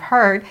that you've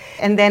heard.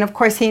 And then, of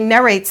course, he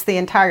narrates the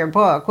entire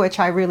book, which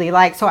I really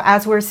like. So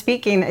as we're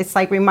speaking, it's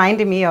like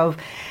reminding me of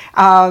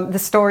the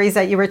stories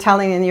that you were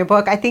telling in your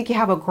book. I think you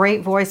have a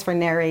great voice for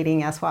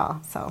narrating as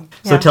well. So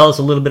tell us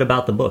a little bit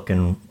about the book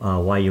and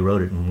why you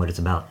wrote it and what it's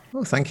about.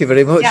 Oh, thank you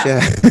very much. Yeah.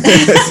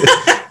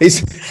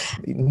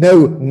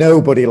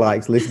 Nobody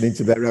likes listening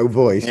to their own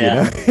voice,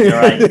 You're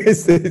right.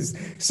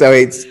 So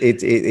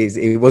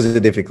it was a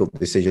difficult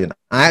decision.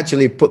 I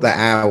actually put that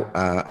out.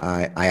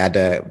 I had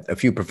a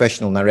few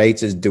professional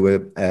narrators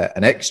do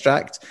an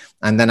extract,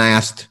 and then I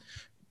asked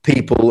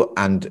people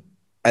and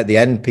at the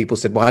end, people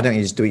said, why don't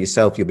you just do it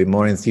yourself? You'll be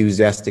more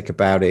enthusiastic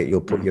about it.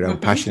 You'll put your own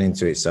passion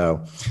into it.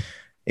 So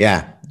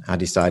yeah, I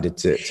decided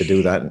to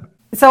do that.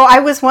 So I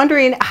was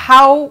wondering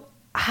how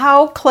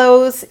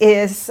close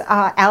is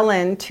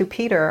Alan to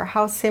Peter?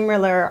 How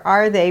similar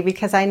are they?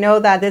 Because I know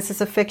that this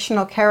is a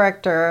fictional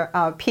character,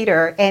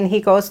 Peter, and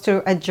he goes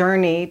through a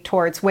journey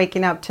towards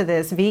waking up to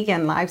this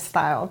vegan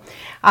lifestyle.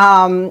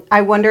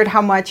 I wondered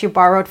how much you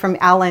borrowed from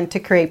Alan to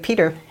create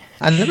Peter.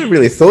 I never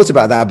really thought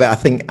about that, but I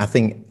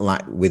think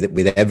like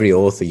with every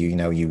author,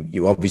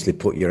 you obviously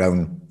put your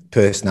own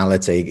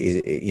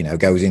personality,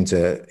 goes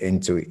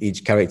into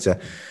each character.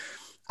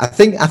 I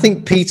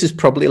think Peter's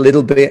probably a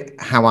little bit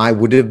how I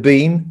would have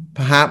been,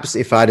 perhaps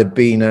if I'd have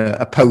been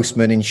a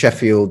postman in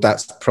Sheffield.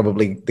 That's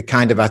probably the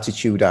kind of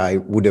attitude I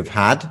would have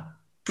had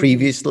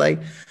previously.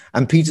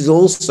 And Peter's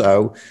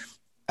also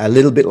a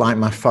little bit like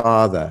my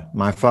father.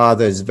 My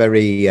father's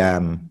very,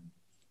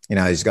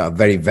 he's got a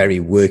very, very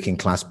working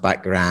class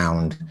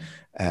background,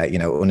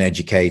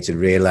 uneducated,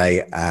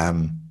 really.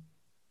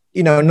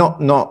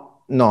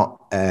 Not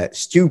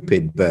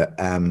stupid, but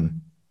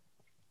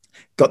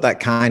got that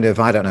kind of,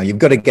 I don't know, you've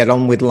got to get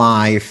on with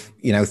life,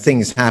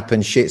 things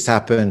happen, shits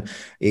happen.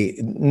 He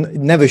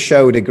never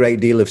showed a great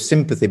deal of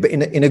sympathy, but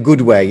in a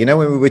good way. When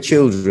we were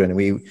children,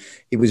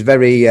 he was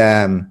very,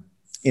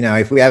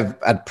 if we have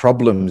had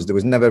problems, there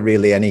was never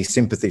really any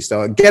sympathy.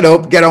 So get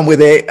up, get on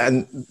with it.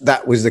 And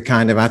that was the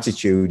kind of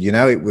attitude,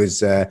 it was,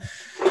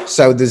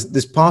 so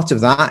there's part of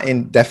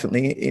that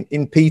definitely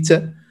in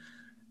Peter,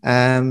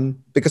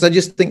 because I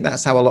just think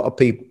that's how a lot of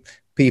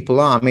people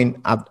are. I mean,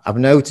 I've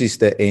noticed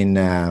that in,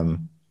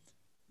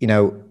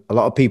 a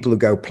lot of people who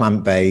go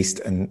plant-based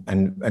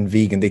and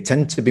vegan, they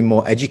tend to be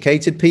more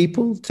educated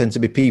people, tend to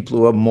be people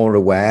who are more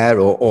aware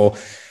or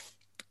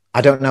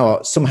I don't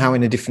know, somehow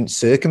in a different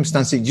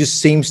circumstance. It just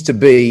seems to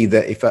be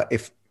that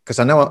because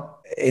I know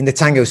in the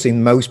tango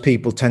scene, most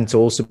people tend to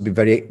also be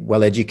very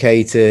well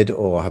educated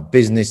or have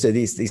business.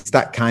 It's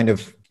that kind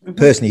of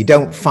person. You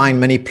don't find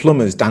many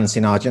plumbers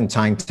dancing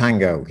Argentine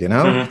tango,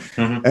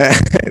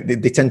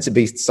 they tend to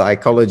be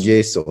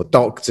psychologists or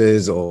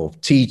doctors or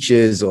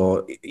teachers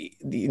or,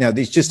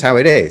 it's just how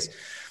it is.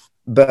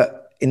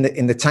 But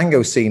in the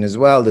tango scene as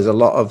well, there's a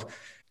lot of,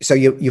 so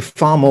you're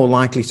far more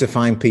likely to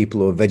find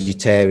people who are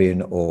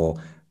vegetarian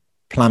or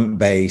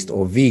plant-based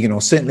or vegan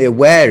or certainly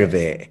aware of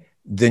it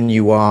than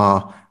you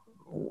are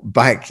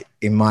back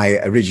in my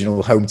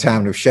original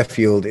hometown of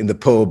Sheffield in the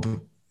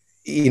pub.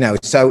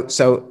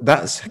 So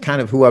that's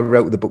kind of who I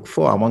wrote the book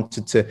for. I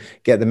wanted to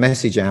get the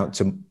message out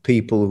to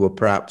people who are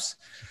perhaps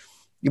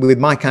with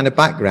my kind of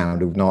background,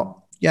 who've not,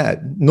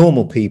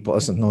 normal people,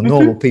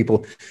 normal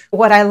people.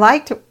 What I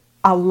liked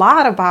a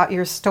lot about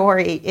your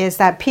story is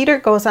that Peter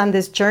goes on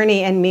this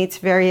journey and meets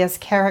various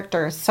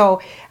characters.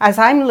 So as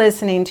I'm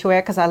listening to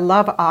it, because I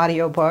love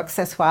audiobooks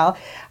as well,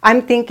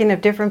 I'm thinking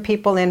of different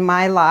people in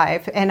my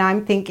life, and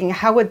I'm thinking,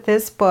 how would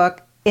this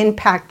book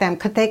impact them?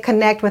 Could they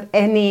connect with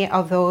any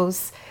of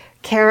those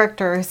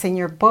characters in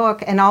your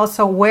book? And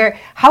also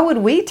how would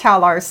we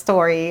tell our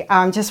story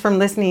just from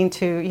listening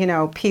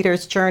to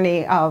Peter's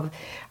journey of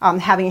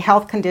having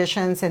health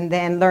conditions and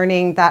then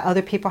learning that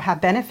other people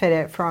have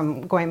benefited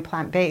from going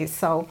plant-based.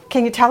 So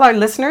can you tell our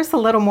listeners a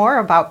little more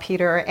about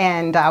Peter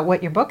and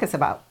what your book is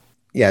about?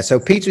 Yeah, so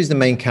Peter is the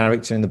main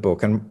character in the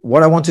book, and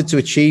what I wanted to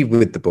achieve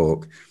with the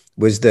book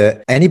was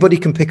that anybody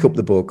can pick up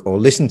the book or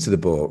listen to the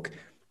book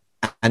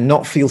and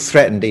not feel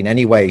threatened in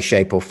any way,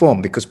 shape or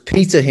form, because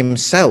Peter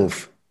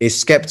himself is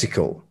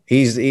skeptical.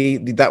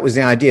 That was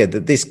the idea,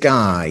 that this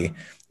guy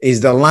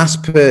is the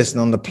last person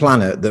on the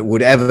planet that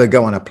would ever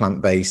go on a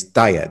plant-based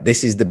diet.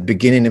 This is the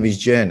beginning of his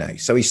journey.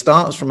 So he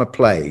starts from a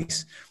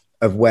place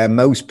of where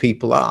most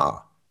people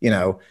are.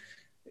 You're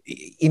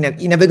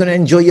never going to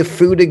enjoy your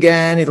food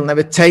again. It'll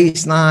never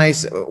taste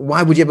nice.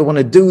 Why would you ever want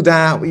to do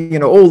that?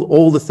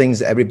 All the things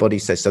that everybody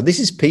says. So this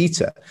is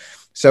Peter.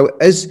 So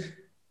as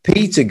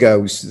Peter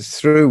goes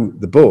through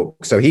the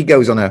book, so he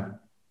goes on a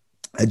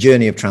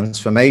journey of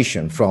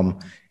transformation from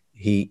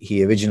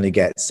he originally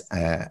gets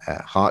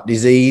heart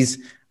disease,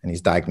 and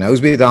he's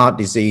diagnosed with heart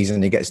disease,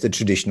 and he gets the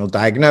traditional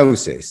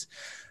diagnosis.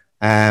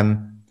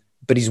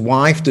 But his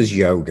wife does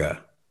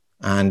yoga,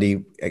 and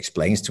he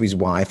explains to his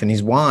wife, and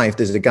his wife,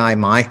 there's a guy,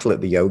 Michael,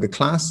 at the yoga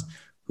class,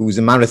 who's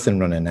a marathon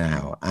runner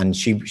now. And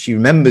she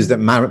remembers that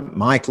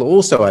Michael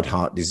also had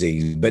heart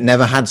disease, but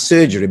never had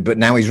surgery, but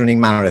now he's running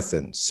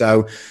marathons.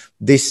 So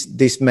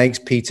this makes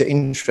Peter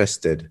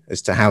interested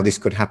as to how this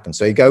could happen.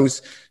 So he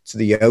goes to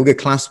the yoga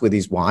class with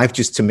his wife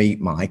just to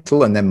meet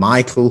Michael, and then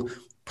Michael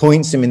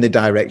points him in the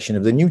direction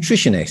of the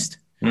nutritionist.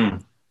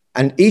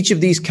 And each of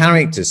these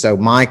characters, so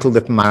Michael,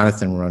 the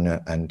marathon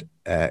runner, and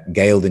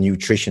Gail, the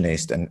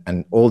nutritionist,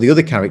 and all the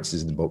other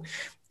characters in the book,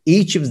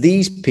 each of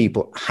these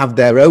people have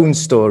their own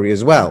story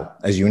as well,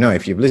 as you know,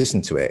 if you've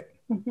listened to it.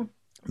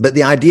 But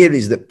the idea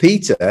is that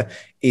Peter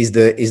is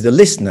the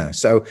listener.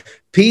 So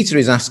Peter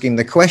is asking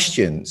the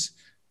questions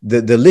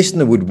that the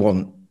listener would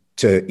want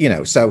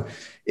to, so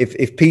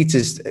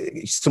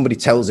if somebody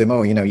tells him,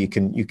 you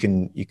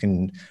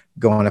can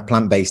go on a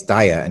plant-based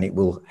diet and it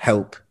will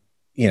help,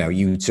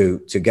 you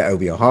to get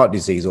over your heart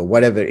disease or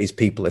whatever it is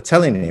people are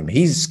telling him.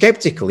 He's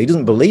skeptical. He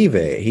doesn't believe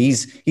it.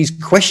 He's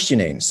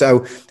questioning.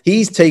 So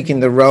he's taking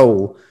the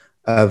role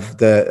of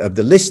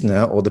the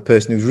listener or the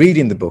person who's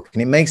reading the book,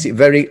 and it makes it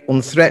very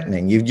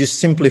unthreatening. You're just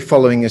simply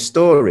following a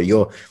story.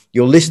 You're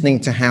listening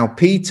to how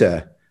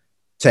Peter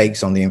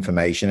takes on the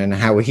information and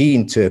how he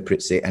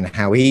interprets it and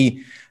how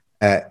he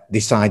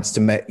decides to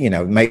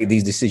make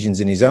these decisions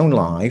in his own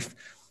life.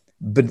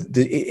 But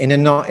in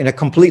a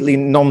completely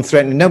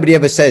non-threatening, nobody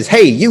ever says,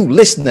 "Hey, you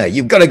listener,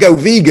 you've got to go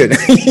vegan,"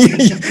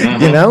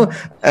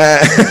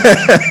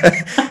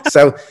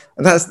 So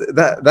that's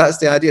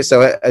the idea.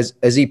 So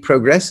as he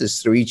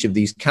progresses through each of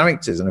these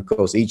characters, and of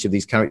course each of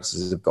these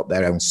characters have got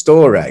their own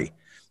story,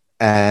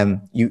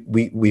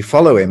 we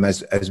follow him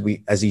as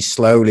he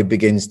slowly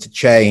begins to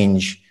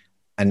change,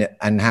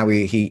 and how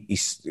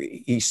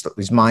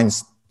his mind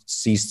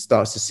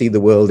starts to see the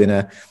world in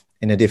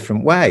a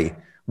different way.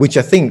 Which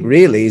I think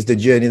really is the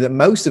journey that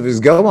most of us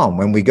go on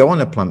when we go on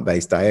a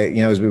plant-based diet.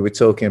 As we were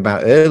talking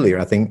about earlier,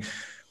 I think,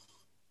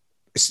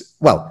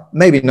 well,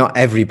 maybe not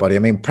everybody. I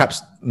mean,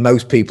 perhaps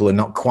most people are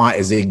not quite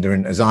as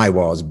ignorant as I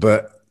was,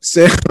 but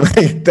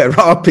certainly there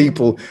are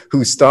people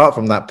who start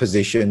from that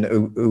position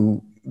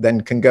who then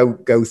can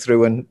go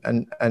through and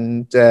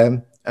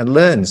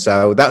learn.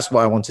 So that's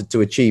what I wanted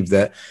to achieve,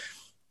 that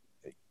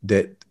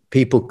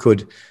people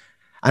could.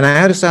 And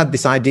I also had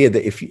this idea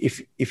that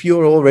if you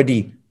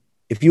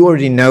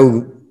already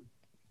know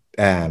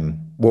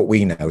what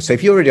we know, so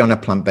if you're already on a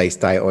plant-based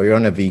diet or you're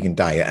on a vegan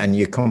diet and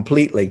you're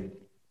completely,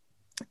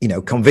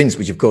 convinced,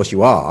 which of course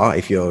you are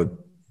if you're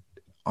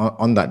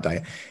on that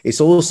diet,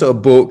 it's also a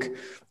book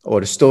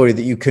or a story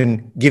that you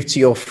can give to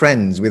your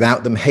friends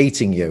without them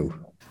hating you.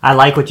 I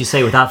like what you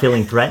say, without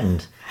feeling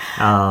threatened,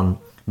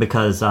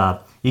 because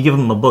you give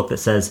them a book that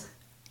says,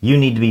 "You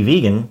need to be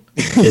vegan."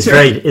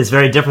 It's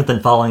very different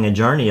than following a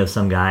journey of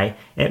some guy.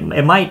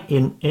 It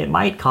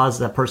might cause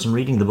that person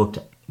reading the book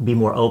to be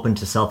more open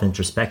to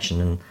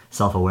self-introspection and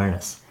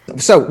self-awareness.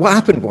 So what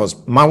happened was,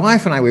 my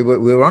wife and I, we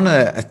were on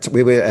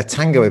a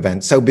tango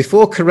event. So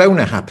before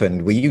Corona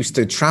happened, we used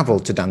to travel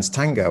to dance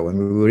tango, and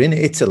we were in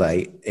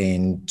Italy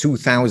in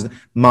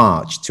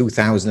March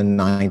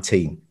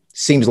 2019.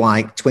 Seems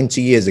like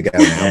 20 years ago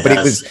now, but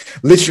it was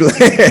literally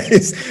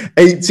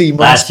 18 months.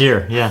 Last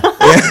year, yeah.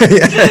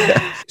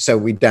 Yeah. So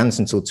we danced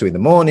until 2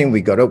 a.m.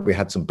 We got up, we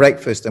had some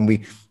breakfast, and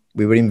we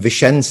were in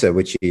Vicenza,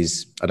 which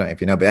is, I don't know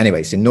if you know, but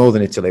anyway, it's in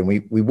northern Italy. And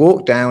we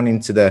walked down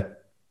into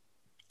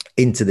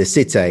the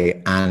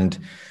city, and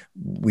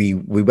we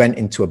went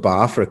into a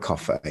bar for a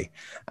coffee,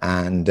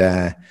 and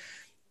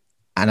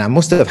I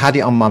must have had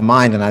it on my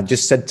mind, and I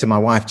just said to my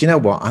wife, "Do you know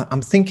what?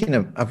 I'm thinking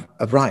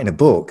of writing a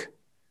book."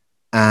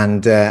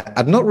 And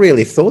I'd not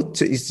really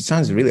thought it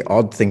sounds a really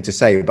odd thing to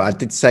say, but I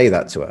did say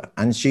that to her.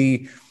 And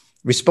she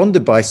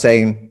responded by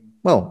saying,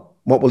 "Well,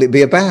 what will it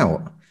be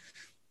about?"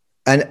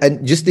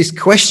 And just this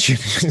question,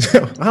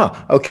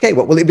 "Oh, okay,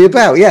 what will it be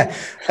about?" Yeah.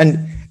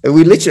 And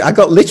I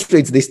got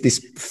literally to this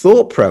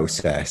thought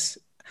process.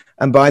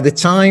 And by the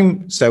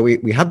time, so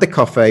we had the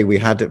coffee, we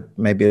had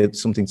maybe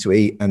something to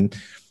eat. And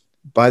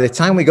by the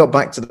time we got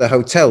back to the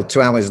hotel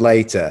 2 hours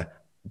later,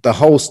 the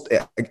whole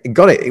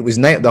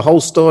the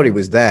whole story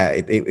was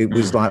there. It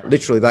was like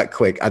literally that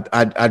quick.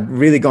 I'd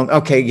really gone,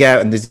 okay, yeah,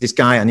 and there's this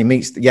guy, and he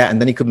meets, yeah, and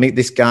then he could meet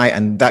this guy,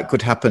 and that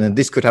could happen, and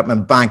this could happen,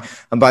 and bang.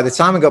 And by the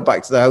time I got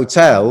back to the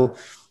hotel,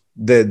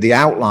 the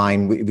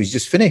outline, it was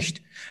just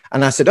finished.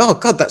 And I said, "Oh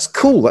God, that's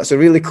cool. That's a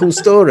really cool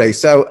story."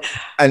 So,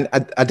 and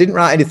I didn't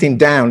write anything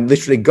down,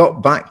 literally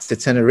got back to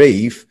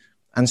Tenerife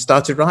and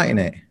started writing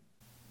it.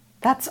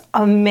 That's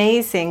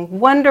amazing.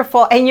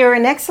 Wonderful. And you're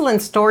an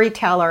excellent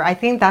storyteller. I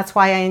think that's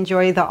why I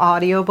enjoy the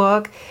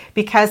audiobook,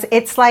 because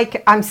it's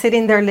like I'm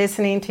sitting there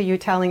listening to you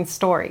telling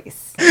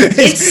stories.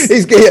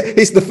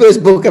 It's the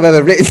first book I've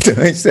ever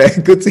written, so it's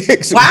good to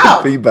get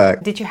some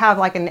feedback. Did you have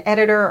like an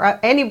editor or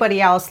anybody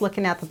else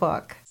looking at the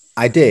book?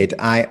 I did.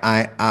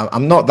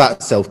 I'm not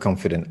that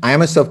self-confident. I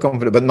am a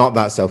self-confident, but not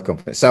that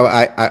self-confident. So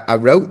I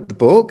wrote the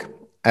book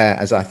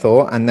as I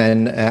thought, and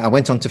then I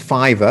went on to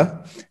Fiverr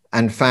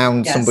and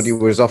found somebody who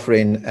was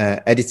offering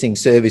editing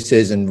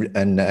services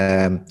and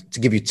to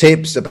give you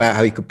tips about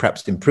how you could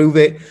perhaps improve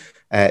it.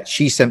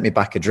 She sent me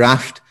back a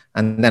draft,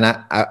 and then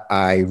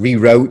I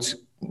rewrote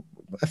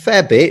a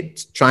fair bit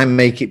to try and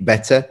make it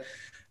better.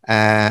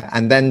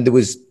 And then there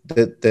was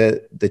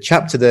the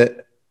chapter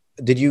that,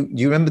 do you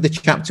remember the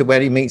chapter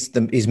where he meets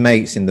his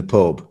mates in the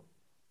pub?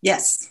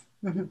 Yes.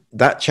 Mm-hmm.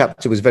 That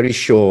chapter was very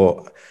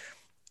short.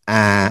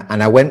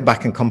 And I went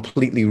back and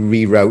completely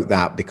rewrote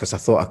that because I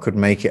thought I could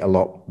make it a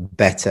lot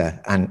better.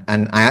 And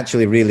I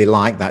actually really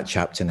like that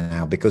chapter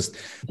now, because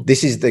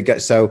this is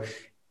so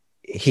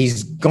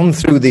he's gone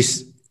through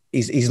this,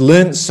 he's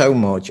learned so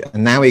much,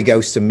 and now he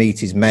goes to meet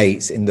his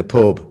mates in the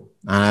pub.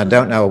 And I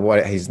don't know what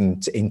it is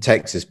in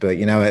Texas, but,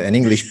 an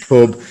English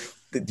pub,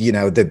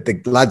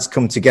 the lads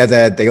come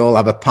together, they all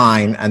have a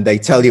pint, and they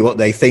tell you what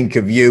they think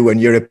of you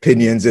and your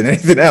opinions and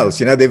anything else.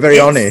 They're very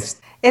honest.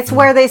 It's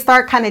where they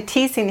start kind of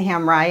teasing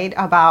him, right?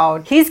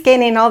 About he's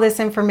gaining all this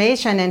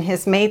information and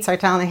his mates are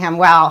telling him,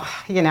 well,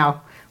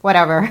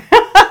 whatever.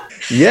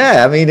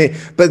 Yeah, I mean,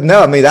 but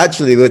no, I mean,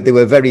 actually, they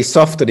were very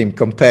soft on him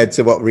compared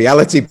to what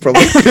reality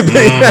probably would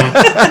be.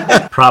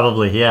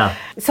 Probably, yeah.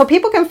 So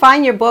people can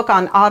find your book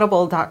on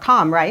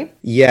audible.com, right?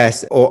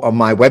 Yes, or on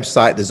my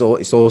website.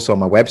 It's also on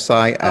my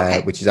website,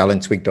 Okay. which is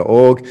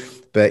alantwig.org.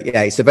 But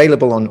yeah, it's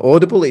available on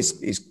Audible.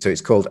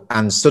 It's called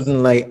And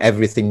Suddenly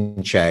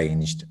Everything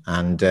Changed.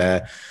 And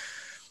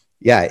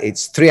yeah,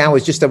 it's 3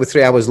 hours, just over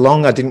 3 hours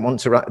long. I didn't want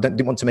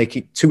to make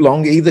it too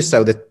long either.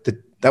 So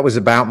that was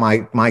about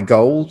my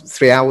goal.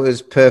 3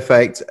 hours,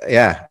 perfect.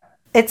 Yeah.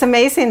 It's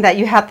amazing that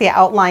you had the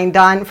outline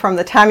done from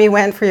the time you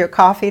went for your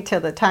coffee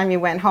till the time you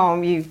went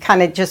home. You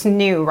kind of just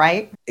knew,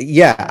 right?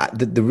 Yeah.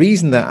 The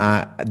reason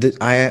that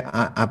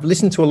I've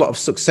listened to a lot of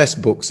success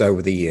books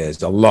over the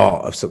years, a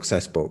lot of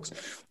success books.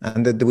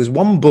 And there was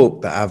one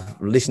book that I've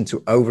listened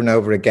to over and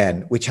over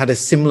again, which had a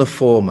similar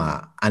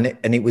format. And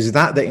it was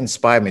that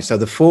inspired me. So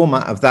the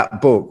format of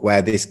that book,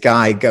 where this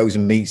guy goes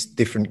and meets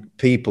different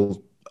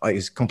people,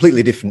 is a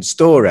completely different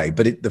story,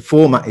 but the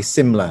format is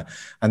similar.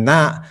 And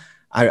that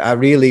I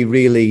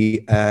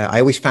really, I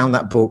always found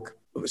that book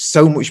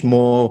so much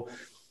more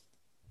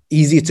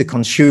easier to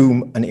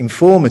consume and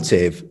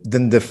informative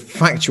than the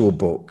factual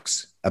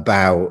books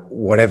about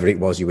whatever it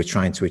was you were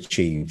trying to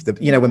achieve.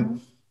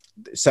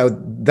 So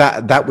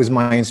that was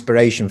my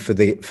inspiration for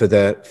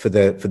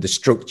the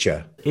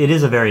structure. It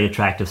is a very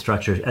attractive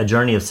structure, a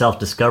journey of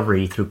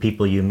self-discovery through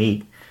people you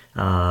meet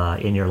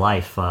in your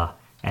life,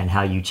 and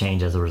how you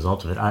change as a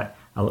result of it.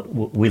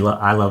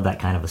 I love that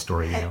kind of a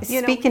story.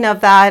 Speaking of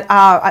that,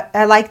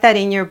 I like that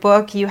in your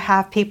book you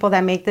have people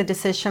that make the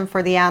decision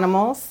for the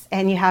animals,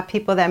 and you have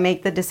people that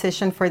make the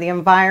decision for the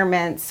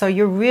environment. So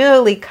you're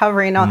really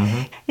covering all.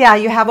 Mm-hmm. Yeah,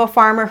 you have a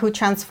farmer who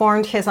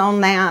transformed his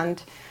own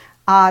land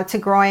to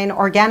growing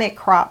organic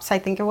crops, I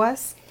think it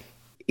was.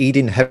 He'd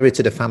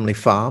inherited a family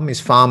farm.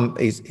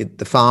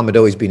 The farm had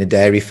always been a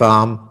dairy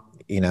farm.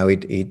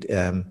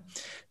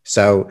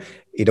 So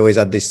he'd always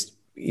had this.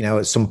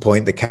 At some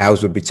point the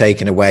cows would be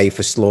taken away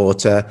for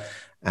slaughter,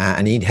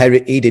 and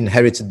he'd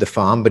inherited the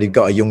farm, but he'd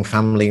got a young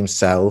family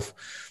himself,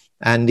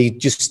 and he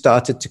just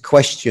started to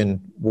question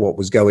what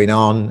was going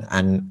on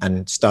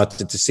and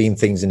started to see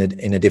things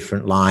in a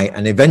different light.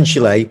 And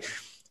eventually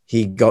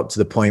he got to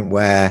the point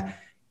where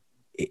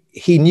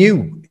he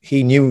knew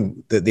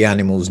that the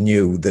animals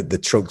knew that the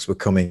trucks were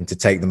coming to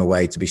take them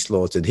away to be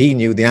slaughtered. He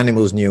knew, the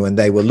animals knew, and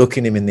they were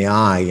looking him in the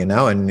eye,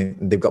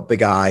 and they've got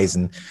big eyes,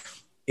 and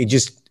he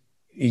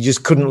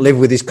just couldn't live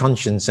with his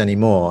conscience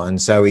anymore.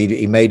 And so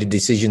he made a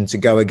decision to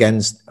go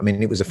against,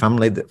 it was a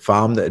family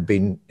farm that had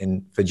been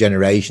in for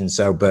generations.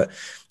 So, but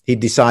he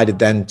decided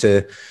then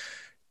to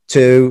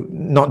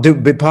not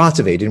be part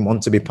of it. He didn't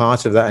want to be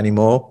part of that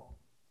anymore.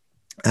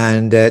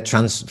 And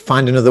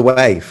find another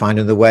way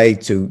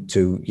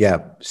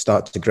to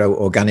start to grow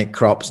organic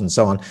crops and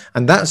so on.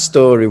 And that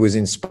story was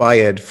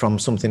inspired from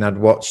something I'd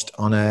watched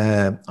on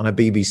a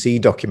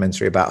BBC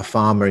documentary about a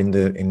farmer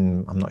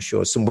in I'm not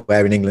sure,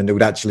 somewhere in England who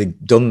had actually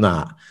done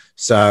that.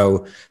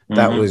 So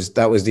that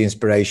was the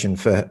inspiration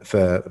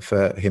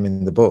for him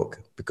in the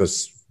book,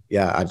 because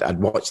I'd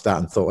watched that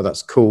and thought, well,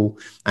 that's cool.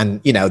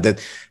 And the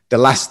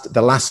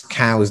last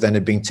cows then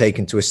had been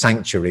taken to a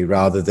sanctuary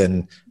rather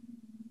than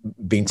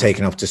being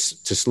taken off to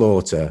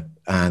slaughter,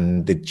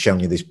 and they'd shown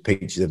you these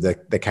pictures of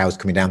the cows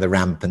coming down the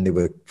ramp, and they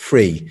were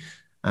free.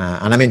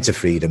 And I'm into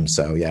freedom,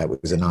 so yeah,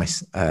 it was a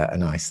nice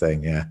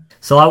thing. Yeah.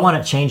 So I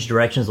want to change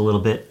directions a little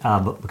bit,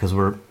 because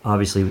we're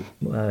obviously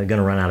going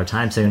to run out of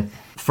time soon.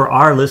 For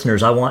our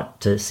listeners, I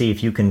want to see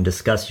if you can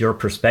discuss your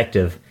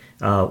perspective.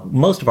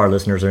 Most of our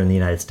listeners are in the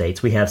United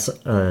States. We've looked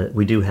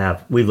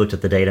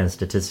at the data and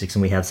statistics,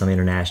 and we have some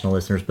international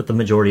listeners, but the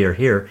majority are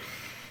here.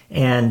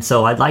 And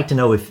so I'd like to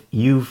know if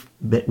you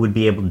would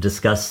be able to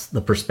discuss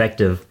the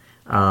perspective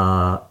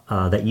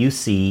that you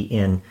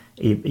see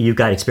you've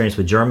got experience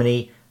with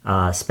Germany,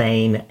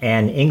 Spain,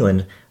 and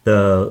England,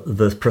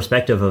 the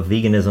perspective of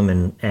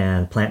veganism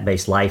and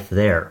plant-based life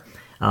there.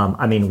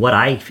 What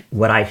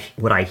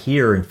I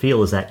hear and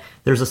feel is that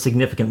there's a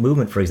significant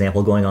movement, for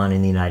example, going on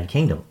in the United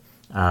Kingdom,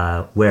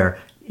 where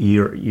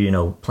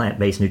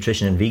plant-based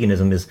nutrition and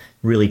veganism is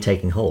really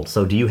taking hold.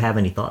 So do you have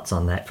any thoughts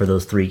on that for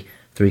those three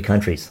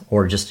countries,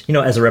 or just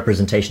as a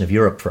representation of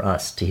Europe for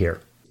us to hear?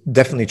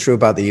 Definitely true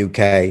about the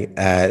UK.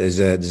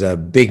 There's a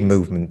big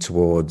movement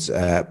towards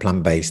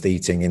plant-based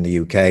eating in the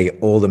UK.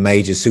 All the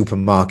major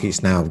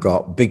supermarkets now have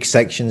got big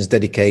sections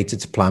dedicated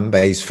to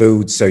plant-based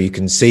foods, so you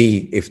can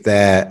see if if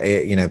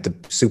the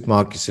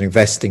supermarkets are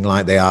investing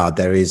like they are.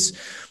 There is,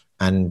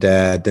 and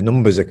the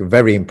numbers are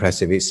very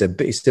impressive. It's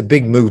a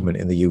big movement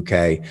in the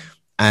UK.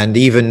 And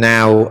even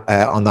now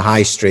on the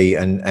high street,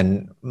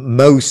 and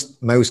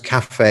most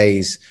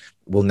cafes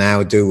will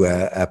now do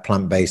a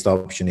plant-based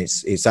option.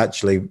 It's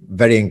actually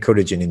very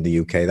encouraging in the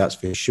UK, that's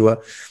for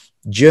sure.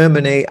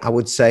 Germany, I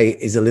would say,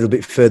 is a little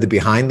bit further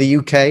behind the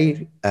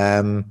UK,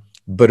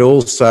 but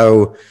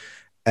also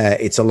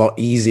it's a lot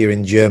easier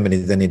in Germany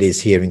than it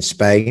is here in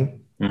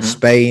Spain. Mm-hmm.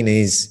 Spain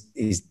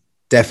is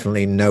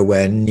definitely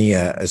nowhere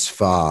near as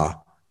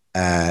far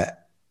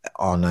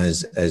on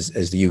as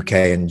the UK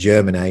and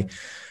Germany.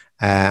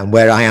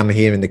 Where I am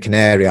here in the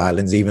Canary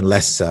Islands, even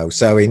less so.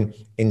 So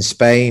in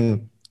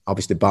Spain,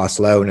 obviously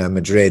Barcelona,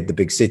 Madrid, the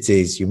big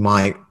cities, you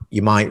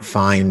might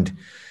find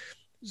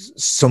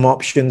some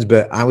options.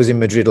 But I was in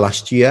Madrid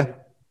last year,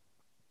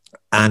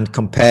 and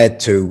compared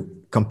to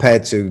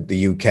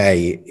the UK,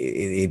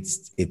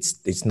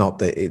 it's not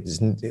that it's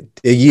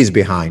years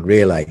behind,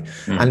 really.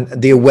 And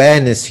the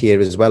awareness here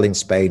as well in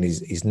Spain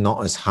is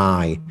not as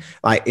high.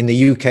 Like in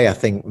the UK, I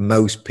think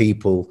most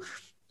people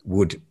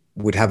would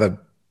have a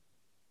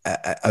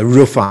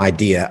rough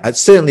idea.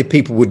 Certainly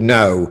people would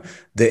know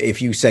that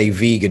if you say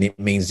vegan, it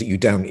means that you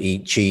don't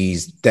eat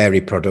cheese,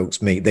 dairy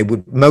products, meat.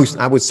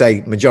 I would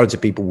say majority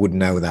of people would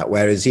know that.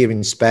 Whereas here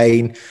in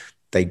Spain,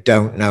 they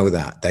don't know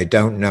that. They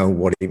don't know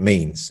what it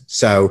means.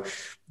 So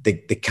they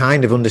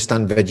kind of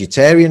understand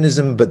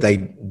vegetarianism, but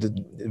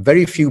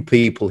very few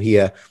people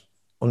here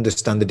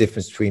understand the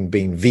difference between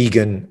being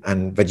vegan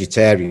and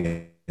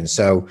vegetarian.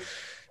 So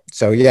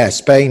yeah,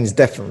 Spain's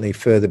definitely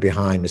further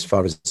behind as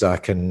far as I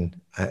can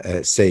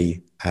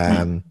see.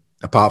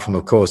 Apart from,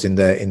 of course,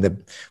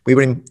 we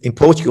were in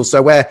Portugal,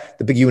 so where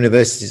the big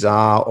universities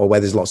are, or where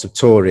there's lots of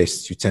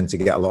tourists, you tend to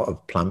get a lot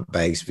of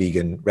plant-based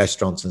vegan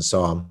restaurants and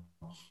so on.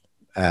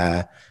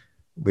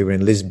 We were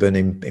in Lisbon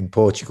in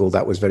Portugal.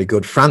 That was very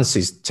good. France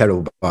is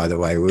terrible, by the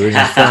way. We were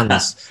in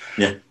France.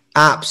 Yeah.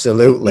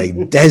 Absolutely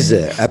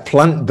desert, a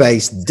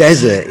plant-based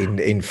desert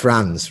in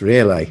France,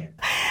 really.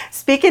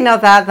 Speaking of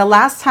that, the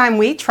last time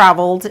we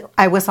traveled,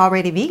 I was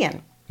already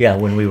vegan. Yeah,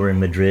 when we were in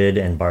Madrid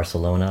and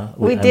Barcelona.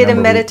 We did a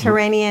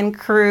Mediterranean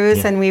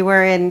cruise, and we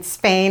were in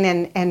Spain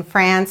and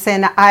France.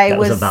 And that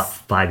was about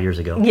 5 years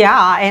ago.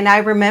 Yeah, and I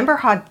remember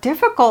how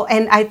difficult,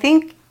 and I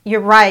think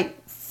you're right,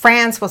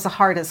 France was the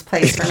hardest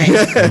place for me.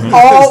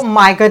 Oh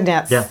my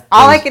goodness. Yeah,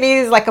 all I could eat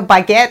is like a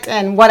baguette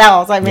and what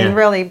else? I mean,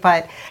 really.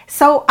 But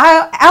so,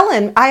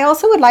 Alan, I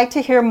also would like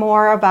to hear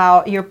more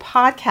about your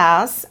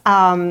podcast.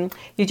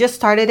 You just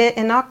started it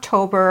in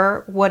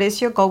October. What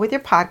is your goal with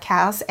your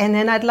podcast? And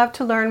then I'd love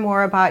to learn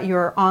more about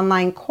your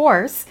online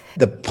course.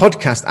 The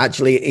podcast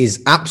actually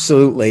is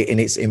absolutely in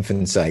its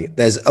infancy.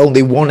 There's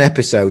only one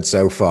episode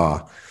so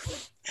far.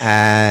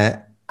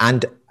 And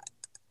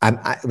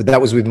that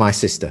was with my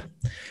sister.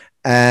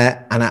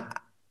 And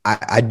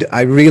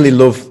I really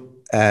love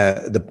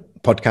the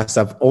podcast.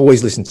 I've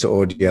always listened to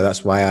audio.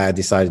 That's why I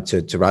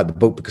decided to write the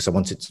book, because I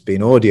wanted it to be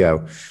in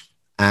audio.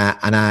 But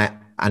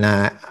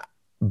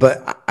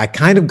I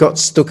kind of got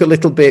stuck a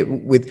little bit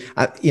with,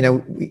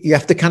 you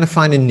have to kind of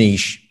find a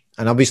niche.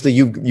 And obviously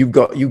you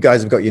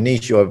guys have got your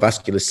niche. You're a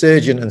vascular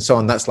surgeon and so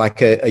on. That's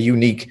like a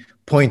unique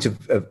point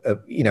of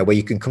where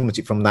you can come at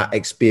it from that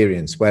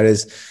experience.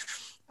 Whereas,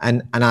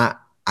 and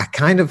I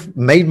kind of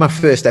made my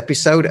first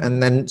episode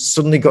and then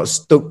suddenly got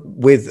stuck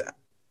with,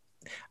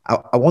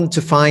 I want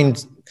to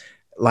find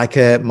like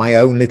my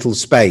own little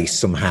space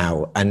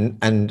somehow.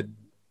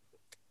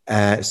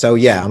 So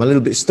yeah, I'm a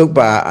little bit stuck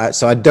by,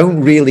 so I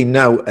don't really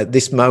know at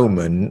this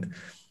moment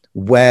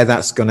where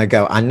that's going to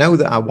go. I know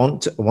that I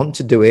want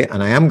to do it,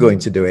 and I am going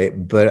to do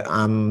it, but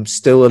I'm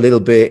still a little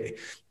bit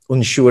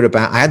unsure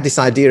about. I had this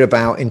idea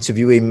about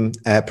interviewing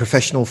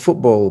professional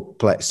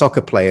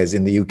soccer players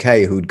in the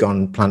UK who'd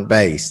gone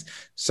plant-based.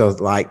 So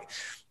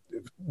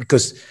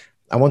because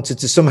I wanted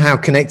to somehow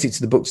connect it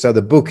to the book. So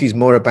the book is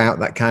more about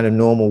that kind of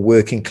normal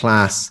working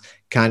class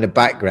kind of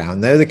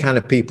background. They're the kind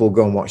of people who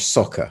go and watch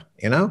soccer,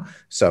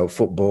 so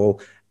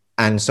football.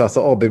 And so I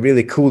thought, it'd be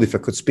really cool if I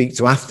could speak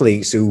to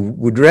athletes who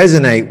would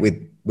resonate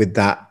with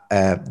that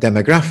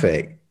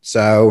demographic.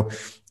 So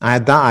I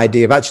had that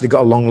idea. I've actually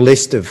got a long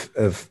list of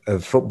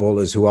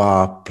footballers who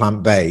are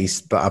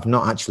plant-based, but I've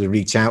not actually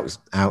reached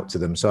out to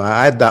them. So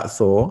I had that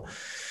thought.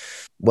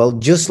 Well,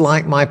 just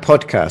like my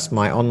podcast,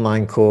 my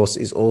online course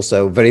is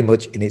also very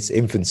much in its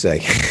infancy.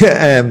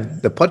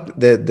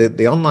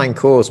 The online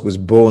course was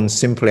born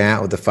simply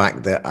out of the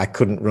fact that I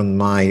couldn't run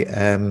my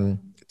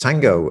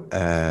tango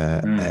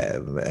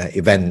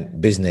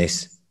event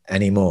business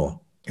anymore.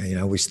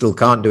 We still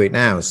can't do it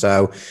now.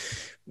 So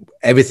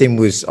everything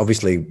was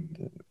obviously,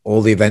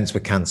 all the events were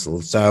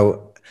cancelled.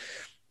 So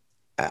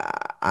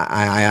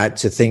I had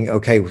to think,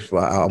 okay,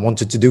 well, I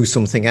wanted to do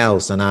something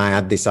else. And I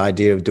had this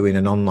idea of doing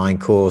an online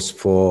course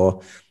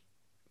for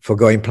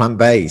going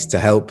plant-based to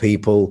help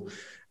people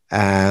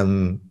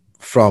from,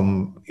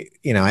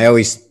 I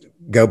always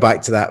go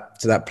back to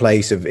that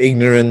place of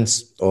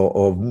ignorance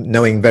or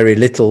knowing very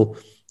little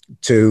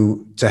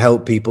to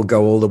help people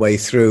go all the way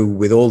through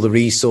with all the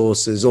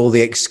resources, all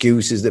the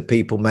excuses that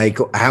people make,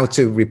 how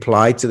to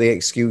reply to the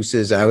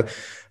excuses,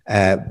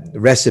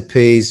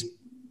 recipes,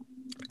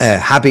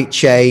 habit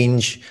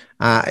change.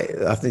 I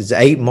think there's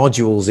 8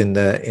 modules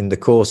in the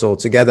course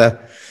altogether.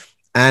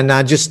 And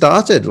I just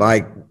started,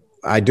 like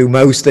I do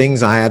most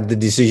things. I had the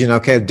decision,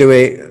 okay, I'll do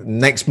it.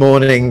 Next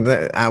morning,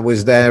 I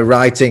was there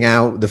writing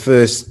out the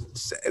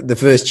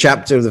first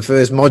chapter of the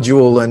first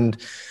module, and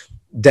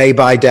day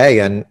by day,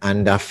 and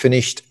I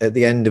finished at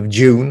the end of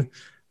June.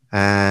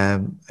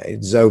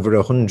 It's over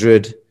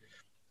 100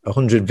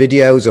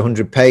 videos,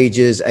 100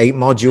 pages, 8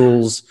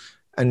 modules,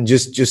 and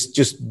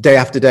just day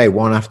after day,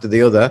 one after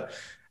the other.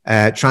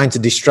 trying to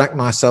distract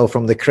myself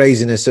from the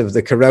craziness of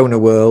the Corona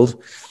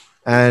world.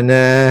 And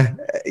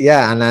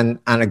and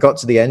I got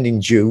to the end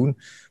in June,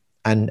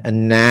 and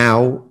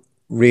now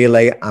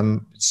really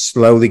I'm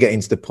slowly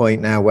getting to the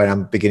point now where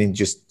I'm beginning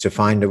just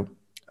to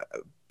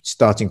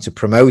starting to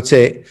promote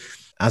it.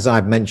 As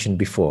I've mentioned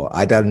before,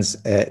 I dance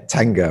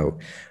tango,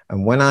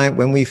 and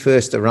when we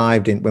first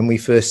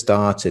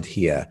started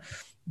here,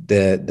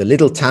 the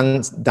little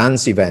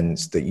dance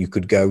events that you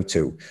could go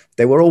to,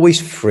 they were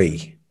always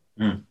free.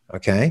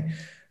 Okay.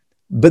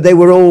 But they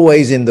were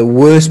always in the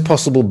worst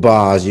possible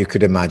bars you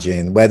could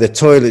imagine, where the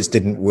toilets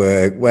didn't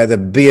work, where the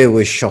beer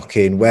was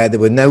shocking, where there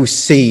were no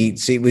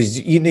seats. It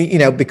was,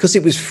 because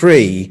it was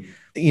free,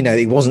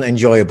 it wasn't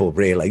enjoyable,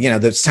 really.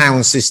 The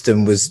sound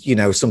system was,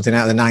 something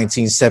out of the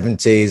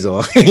 1970s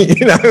or,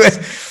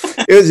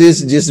 it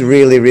was just a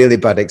really, really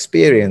bad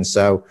experience.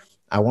 So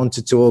I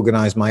wanted to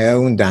organize my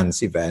own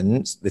dance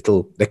events, they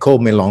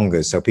called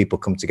milongas, so people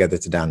come together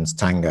to dance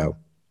tango.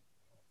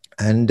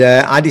 And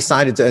I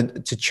decided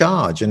to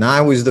charge, and I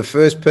was the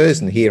first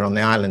person here on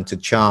the island to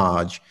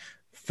charge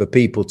for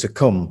people to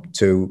come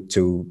to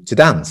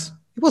dance.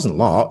 It wasn't a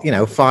lot,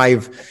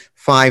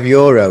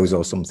 €5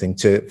 or something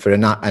for a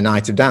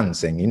night of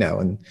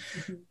dancing,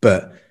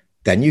 but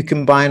then you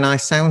can buy a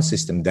nice sound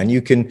system. Then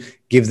you can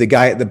give the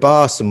guy at the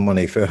bar some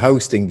money for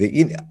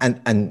hosting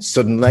and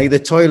suddenly the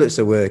toilets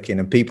are working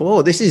and people,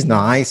 oh, this is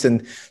nice.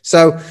 And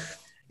so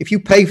if you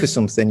pay for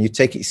something, you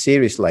take it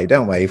seriously,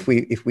 don't we?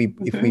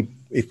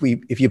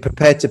 If you're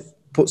prepared to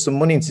put some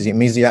money into it, it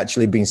means you're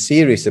actually being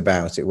serious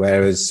about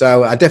it.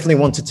 So I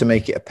definitely wanted to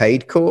make it a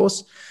paid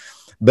course,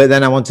 but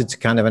then I wanted to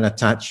kind of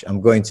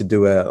I'm going to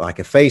do a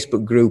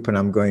Facebook group, and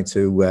I'm going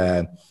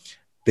to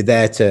be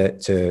there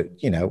to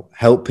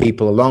help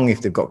people along if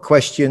they've got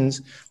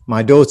questions.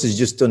 My daughter's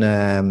just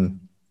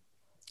done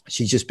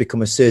she's just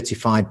become a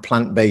certified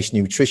plant-based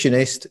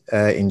nutritionist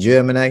in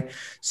Germany.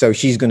 So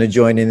she's going to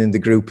join in the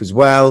group as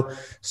well.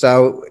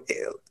 So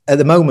at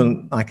the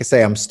moment, like I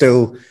say, I'm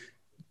still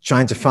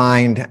trying to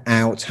find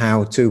out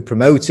how to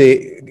promote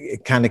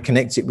it, kind of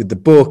connect it with the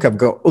book. I've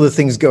got other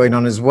things going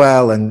on as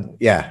well. And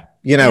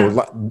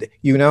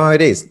how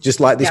it is. Just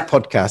like this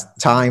podcast,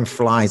 time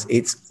flies.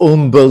 It's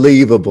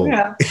unbelievable.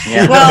 Yeah.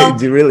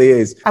 Well, it really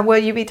is. Will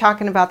you be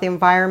talking about the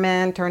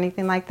environment or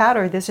anything like that?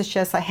 Or this is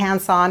just a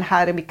hands-on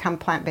how to become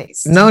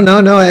plant-based? No.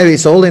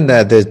 It's all in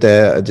there.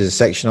 There's a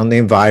section on the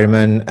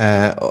environment,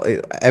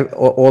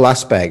 all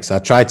aspects. I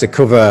tried to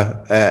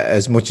cover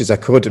as much as I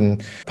could.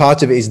 And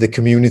part of it is the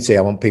community.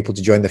 I want people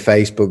to join the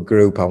Facebook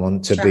group. I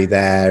want to be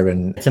there.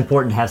 And it's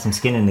important to have some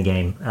skin in the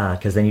game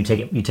because then you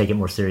take it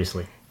more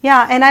seriously.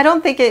 Yeah, and I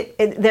don't think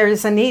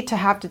there's a need to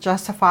have to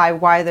justify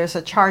why there's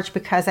a charge,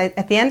 because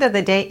at the end of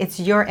the day, it's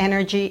your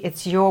energy,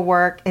 it's your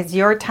work, it's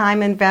your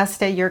time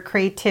invested, your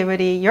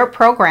creativity, your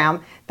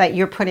program that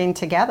you're putting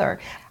together.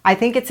 I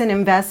think it's an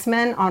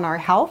investment on our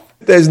health.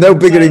 There's no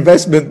bigger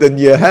investment than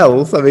your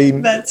health. I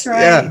mean, that's right.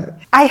 Yeah.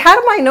 I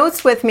had my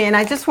notes with me, and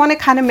I just want to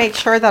kind of make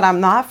sure that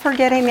I'm not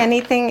forgetting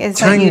anything. Is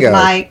tango. That you'd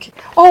like?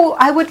 Oh,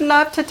 I would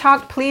love to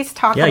talk. Please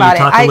talk about it. Yeah, you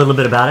talked a little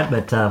bit about it,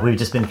 but we've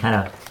just been kind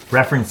of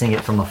referencing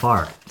it from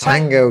afar.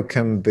 Tango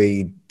can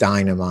be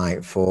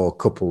dynamite for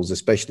couples,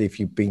 especially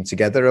if you've been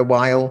together a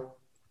while.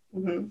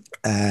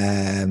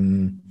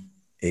 Mm-hmm.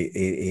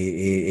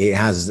 It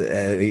has,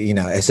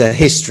 it's a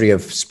history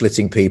of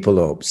splitting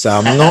people up. So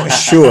I'm not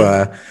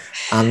sure.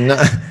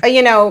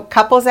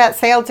 Couples that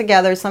sail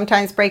together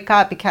sometimes break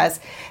up because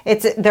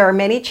there are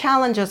many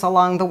challenges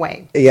along the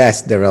way.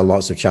 Yes, there are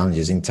lots of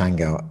challenges in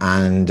tango,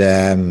 and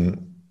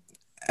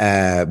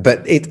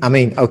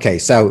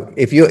so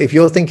if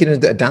you're thinking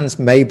of a dance,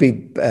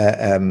 maybe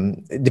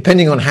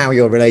depending on how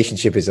your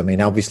relationship is,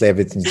 obviously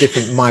everything's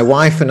different. My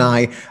wife and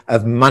I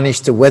have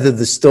managed to weather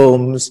the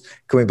storms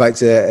coming back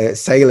to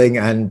sailing,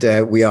 and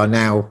we are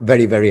now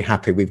very, very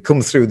happy. We've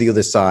come through the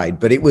other side,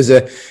 but it was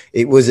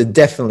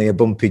definitely a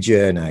bumpy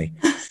journey.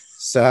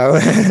 So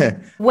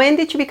when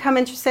did you become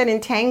interested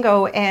in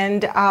tango?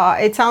 And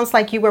it sounds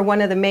like you were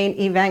one of the main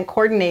event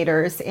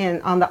coordinators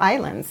on the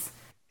islands.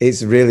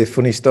 It's a really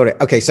funny story.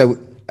 Okay, so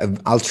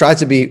I'll try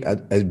to be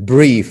as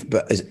brief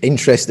but as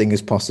interesting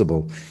as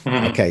possible.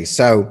 Mm-hmm. Okay,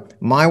 so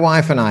my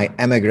wife and I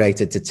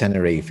emigrated to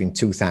Tenerife in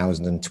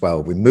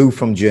 2012. We moved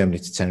from Germany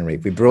to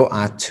Tenerife. We brought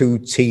our 2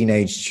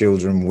 teenage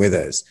children with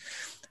us.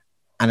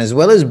 And as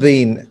well as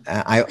being,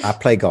 I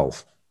play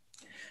golf.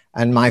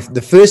 And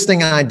the first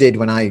thing I did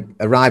when I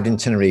arrived in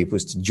Tenerife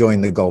was to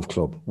join the golf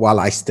club while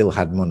I still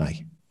had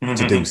money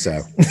to do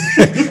so.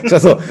 So I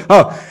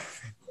thought,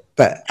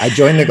 but I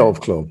joined the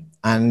golf club.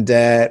 And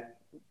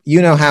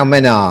you know how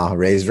men are,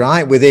 Riz,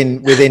 right?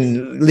 Within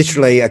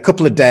literally a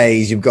couple of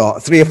days, you've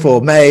got 3 or 4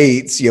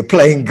 mates, you're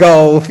playing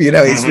golf,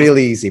 it's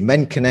really easy.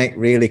 Men connect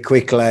really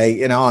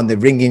quickly, and they're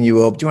ringing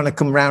you up. Do you want to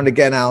come round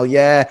again, Al?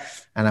 Yeah.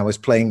 And I was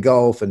playing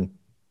golf. And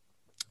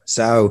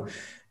so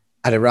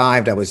I'd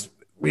arrived, I was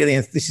really,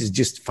 this is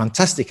just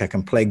fantastic. I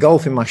can play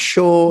golf in my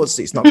shorts.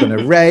 It's not going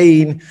to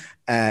rain.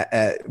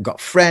 Got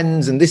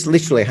friends. And this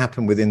literally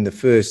happened within the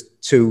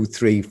first 2,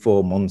 3,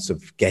 4 months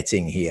of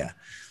getting here.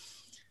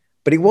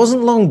 But it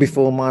wasn't long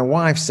before my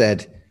wife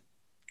said,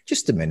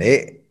 just a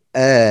minute,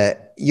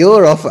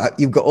 you're off,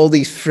 you've got all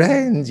these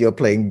friends, you're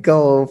playing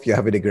golf, you're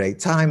having a great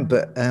time,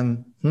 but,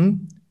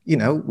 you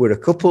know, we're a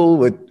couple,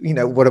 what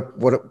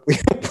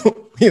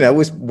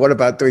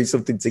about doing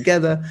something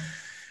together?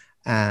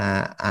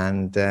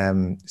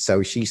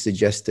 So she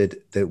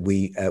suggested that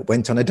we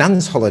went on a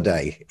dance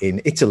holiday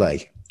in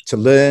Italy to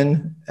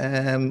learn.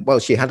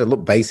 She had a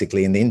look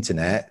basically in the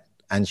internet,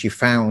 and she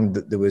found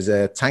that there was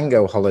a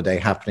tango holiday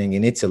happening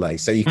in Italy.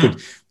 So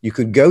you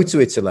could go to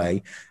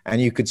Italy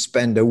and you could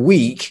spend a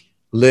week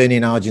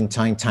learning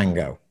Argentine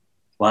tango.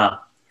 Wow.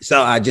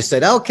 So I just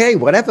said, okay,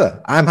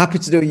 whatever. I'm happy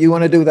to do it. You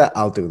want to do that?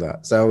 I'll do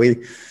that. So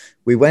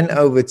we went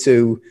over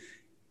to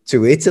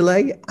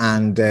Italy,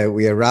 and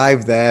we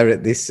arrived there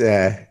at this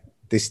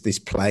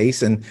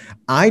place, and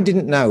I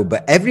didn't know,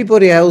 but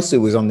everybody else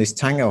who was on this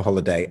tango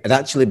holiday had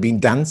actually been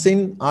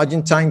dancing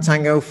Argentine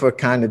tango for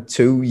kind of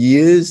 2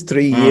 years,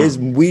 3 years.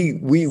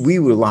 We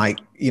were like,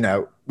 you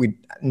know,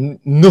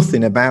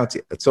 nothing about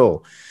it at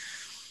all.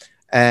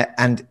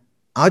 And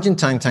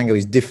Argentine tango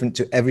is different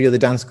to every other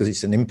dance because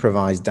it's an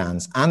improvised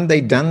dance, and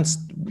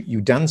you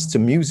dance to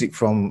music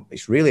from,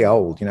 it's really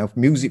old, you know,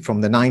 music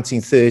from the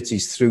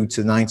 1930s through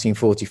to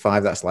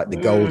 1945. That's like the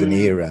golden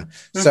era.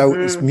 So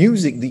it's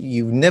music that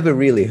you've never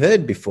really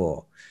heard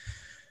before.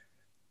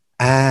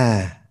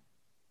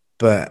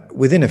 But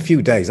within a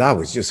few days, I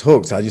was just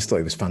hooked. I just thought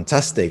it was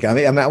fantastic. I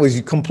mean, I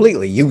was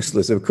completely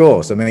useless, of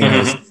course. I mean, it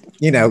was,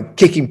 you know,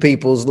 kicking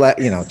people's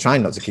legs, you know,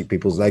 trying not to kick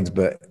people's legs,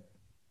 but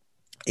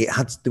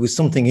there was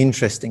something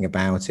interesting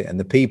about it, and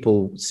the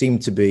people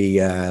seemed to be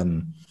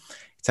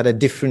it had a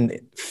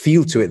different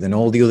feel to it than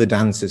all the other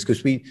dances,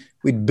 because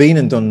we'd been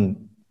and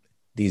done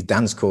these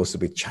dance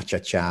courses with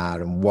cha-cha-cha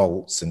and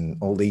waltz and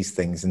all these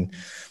things and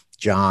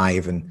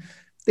jive, and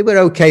they were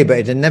okay, but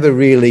it had never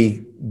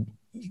really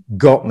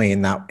got me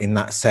in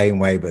that same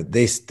way. But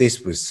this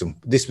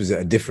was at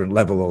a different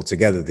level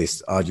altogether,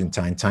 this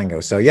Argentine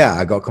tango. So yeah,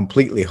 I got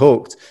completely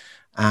hooked,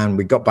 and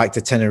we got back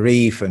to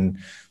Tenerife, and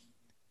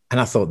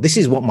I thought, this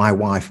is what my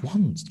wife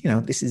wants. You know,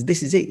 this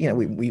is it. You know,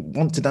 we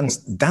want to dance.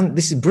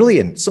 This is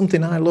brilliant.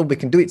 Something I love. We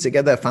can do it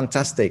together.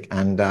 Fantastic.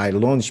 And I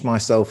launched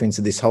myself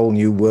into this whole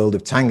new world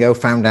of tango.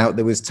 Found out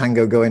there was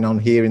tango going on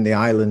here in the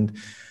island.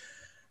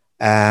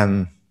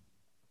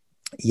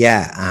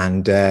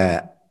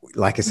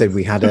 Like I said,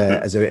 we had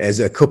as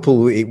a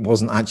couple, it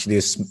wasn't actually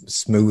as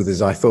smooth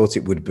as I thought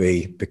it would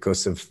be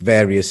because of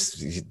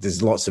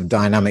there's lots of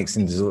dynamics,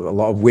 and there's a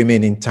lot of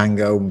women in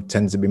tango,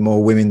 tends to be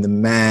more women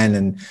than men.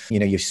 And, you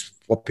know, you're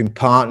swapping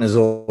partners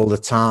all the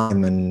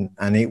time.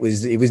 And it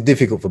was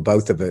difficult for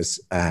both of us.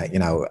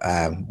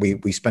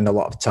 We spend a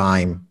lot of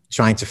time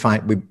trying to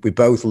find, we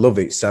both love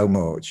it so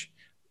much,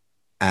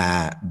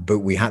 but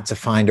we had to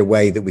find a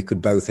way that we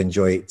could both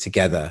enjoy it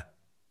together,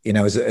 you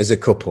know, as a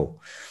couple.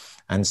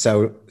 And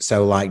so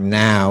like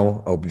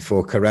now, or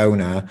before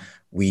Corona,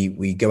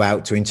 we go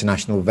out to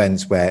international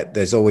events where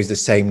there's always the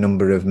same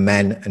number of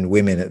men and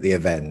women at the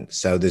event.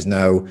 So there's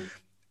no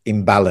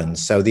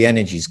imbalance. So the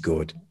energy's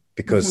good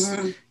because,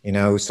 you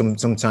know,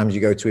 sometimes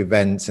you go to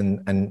events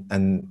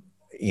and,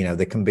 you know,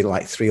 there can be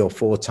like 3 or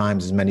 4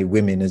 times as many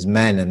women as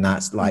men. And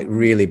that's like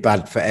really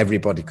bad for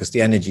everybody because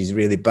the energy is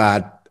really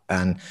bad.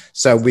 And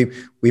so we've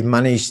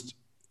managed,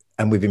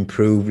 and we've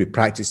improved, we've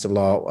practiced a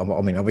lot.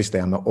 I mean, obviously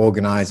I'm an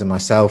organizer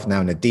myself now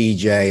and a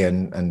DJ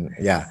and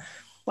yeah.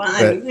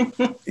 But,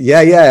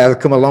 yeah, I've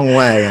come a long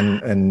way.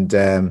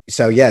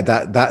 So yeah,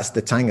 that's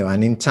the tango.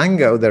 And in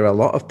tango, there are a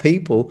lot of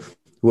people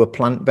who are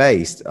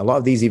plant-based. A lot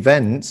of these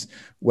events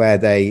where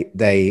they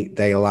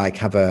like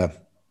have a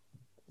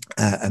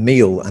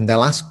meal, and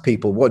they'll ask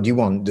people, what do you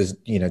want? Do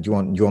you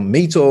want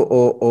meat or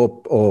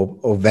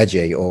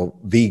veggie or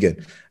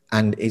vegan?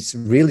 And it's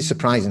really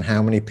surprising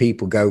how many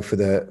people go for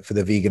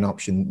the vegan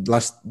option.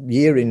 Last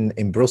year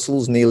in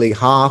Brussels, nearly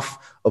half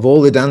of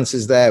all the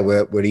dancers there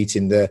were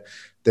eating the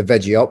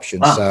veggie option.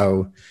 Wow.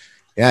 So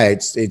yeah,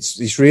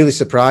 it's really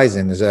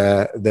surprising. As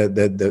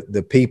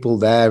the people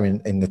there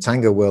in the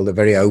tango world are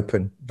very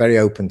open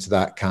to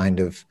that kind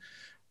of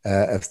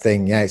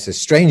thing. Yeah, it's a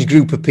strange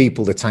group of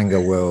people, the tango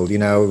world. You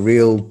know,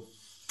 real.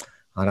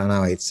 I don't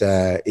know. It's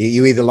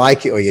you either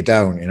like it or you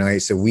don't. You know,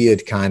 it's a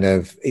weird kind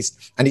of.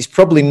 And it's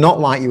probably not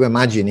like you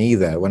imagine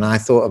either. When I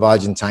thought of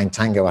Argentine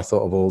tango, I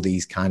thought of all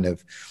these kind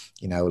of,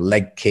 you know,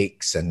 leg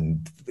kicks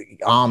and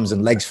arms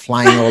and legs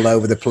flying all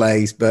over the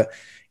place. But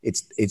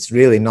it's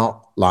really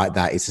not like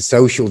that. It's a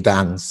social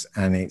dance,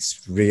 and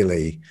it's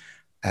really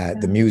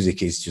the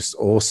music is just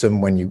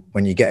awesome. When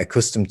you get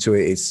accustomed to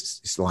it,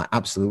 it's like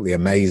absolutely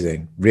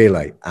amazing,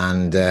 really.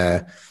 And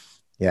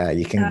yeah,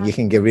 you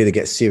can really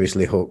get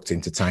seriously hooked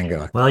into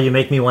tango. Well, you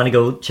make me want to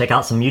go check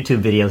out some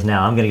YouTube videos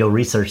now. I'm going to go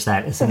research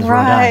that as soon as we're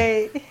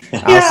done.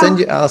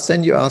 I'll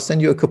send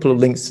you a couple of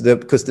links to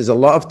because there's a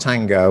lot of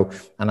tango,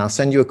 and I'll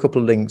send you a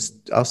couple of links.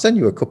 I'll send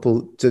you a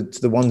couple to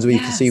the ones where you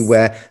can see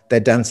where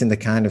they're dancing the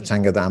kind of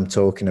tango that I'm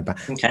talking about.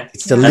 Okay.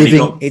 It's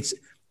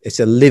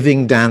a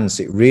living dance.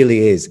 It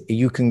really is.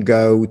 You can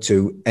go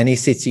to any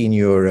city in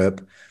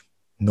Europe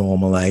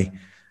normally.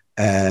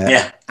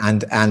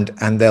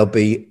 and there'll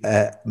be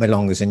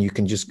milongas, and you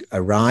can just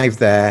arrive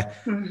there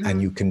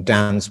and you can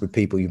dance with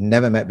people you've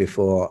never met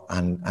before,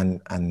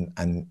 and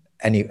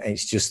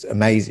it's just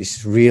amazing.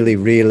 It's really,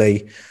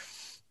 really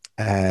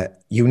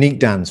unique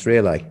dance,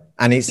 really,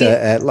 and it's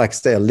like I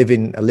say, a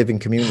living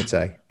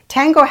community.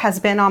 Tango has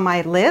been on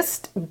my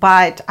list,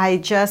 but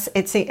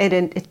it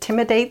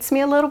intimidates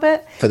me a little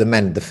bit. For the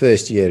men, the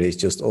first year is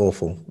just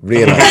awful.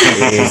 Really,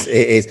 it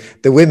is.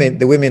 The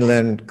women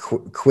learn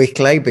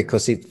quickly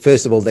because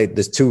first of all,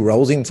 there's two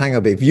roles in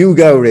tango. But if you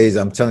go, Riz,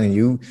 I'm telling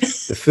you,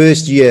 the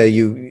first year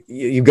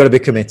you've got to be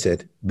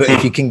committed. But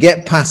if you can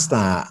get past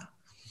that,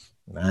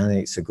 man,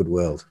 it's a good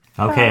world.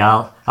 Okay,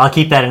 I'll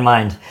keep that in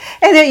mind.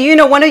 And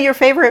then, one of your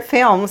favorite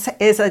films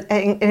it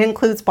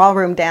includes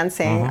ballroom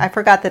dancing. I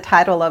forgot the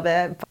title of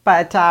it,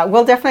 but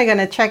we're definitely going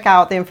to check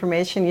out the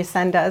information you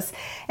send us.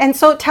 And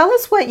so tell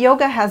us what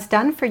yoga has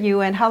done for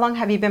you, and how long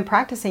have you been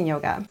practicing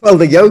yoga? Well,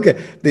 the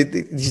yoga,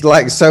 it's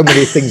like so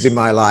many things in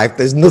my life.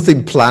 There's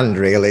nothing planned,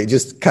 really. It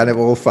just kind of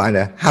all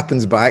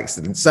happens by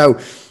accident. So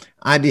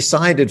I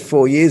decided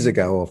 4 years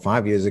ago or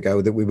 5 years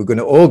ago that we were going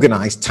to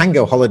organize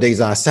tango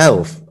holidays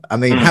ourselves. I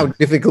mean, how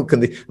difficult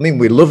can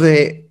we love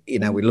it.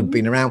 We love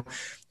being around.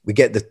 We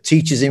get the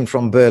teachers in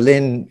from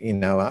Berlin,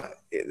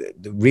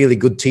 the really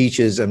good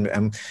teachers.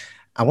 And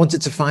I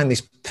wanted to find this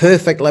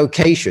perfect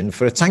location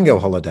for a tango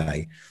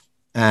holiday.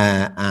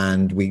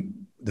 And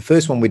the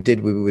first one we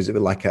did was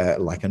like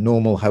a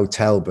normal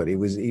hotel, but it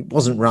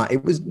wasn't right.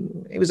 It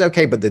was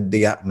okay, but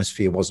the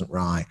atmosphere wasn't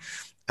right.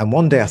 And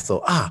one day I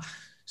thought,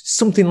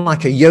 something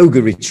like a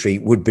yoga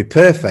retreat would be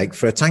perfect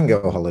for a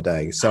tango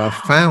holiday. So I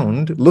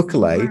found,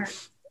 luckily,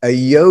 a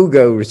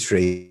yoga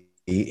retreat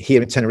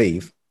here in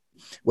Tenerife,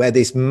 where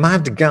this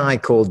mad guy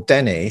called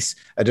Dennis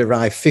had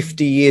arrived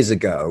 50 years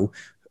ago.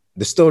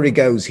 The story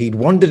goes he'd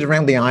wandered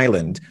around the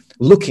island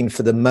looking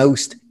for the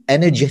most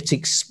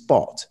energetic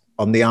spot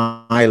on the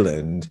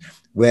island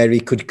where he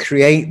could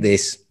create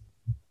this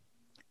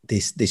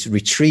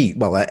retreat.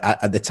 Well,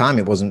 at the time,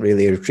 it wasn't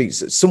really a retreat.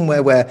 So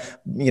somewhere where,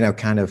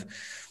 kind of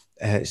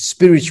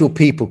spiritual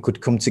people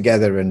could come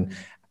together, and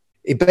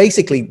it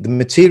basically, the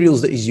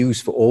materials that he's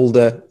used for all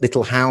the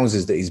little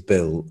houses that he's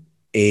built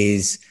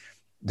is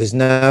there's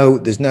no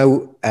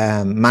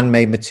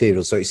man-made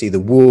material. So it's either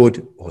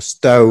wood or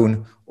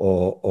stone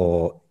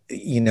or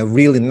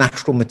really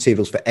natural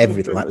materials for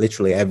everything, like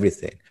literally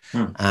everything.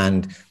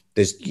 And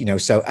there's,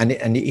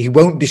 and he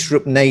won't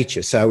disrupt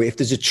nature. So if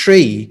there's a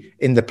tree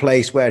in the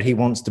place where he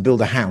wants to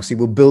build a house, he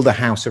will build a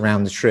house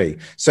around the tree.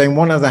 So in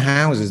one of the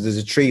houses, there's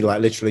a tree,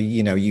 like literally,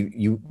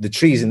 the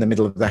tree's in the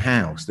middle of the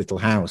house, little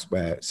house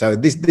so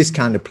this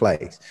kind of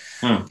place.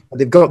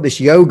 They've got this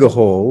yoga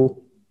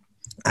hall,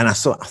 and I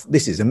thought,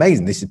 this is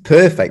amazing. This is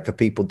perfect for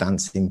people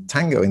dancing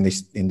tango in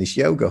this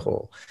yoga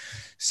hall.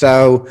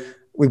 So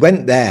we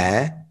went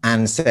there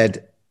and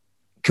said,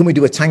 can we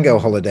do a tango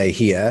holiday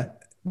here?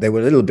 They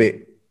were a little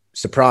bit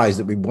surprised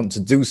that we want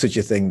to do such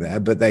a thing there,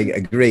 but they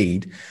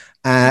agreed.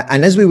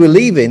 And as we were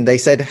leaving, they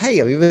said, hey,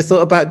 have you ever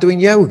thought about doing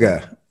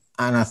yoga?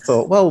 And I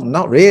thought, well,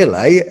 not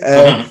really.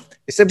 They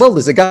said, well,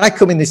 there's a guy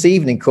coming this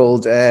evening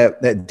called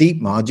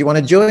Deepmar. Do you want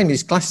to join?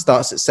 His class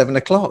starts at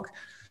 7:00.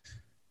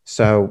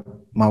 So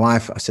my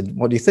wife, I said,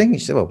 what do you think?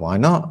 She said, well, why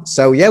not?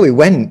 So yeah, we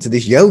went to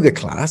this yoga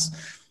class,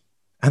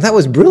 and that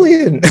was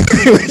brilliant.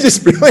 It was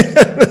just brilliant.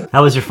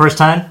 That was your first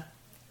time?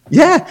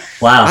 Yeah.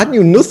 Wow. I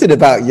knew nothing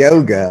about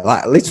yoga,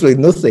 like literally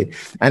nothing.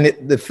 And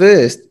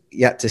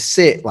you had to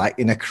sit like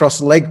in a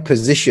cross-leg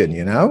position,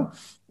 and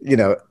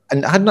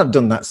I had not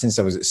done that since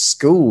I was at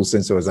school,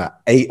 since I was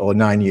at 8 or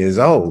 9 years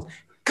old.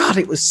 God,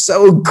 it was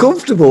so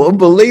comfortable,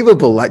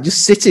 unbelievable. Like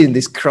just sitting in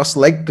this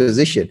cross-leg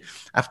position.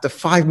 After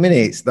 5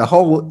 minutes, the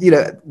whole,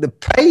 the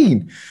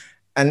pain.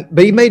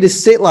 But he made us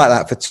sit like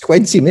that for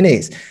 20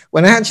 minutes.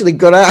 When I actually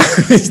got out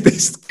of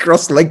this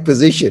cross-leg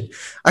position,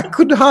 I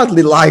could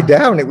hardly lie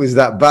down. It was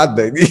that bad,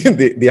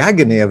 the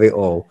agony of it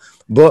all.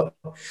 But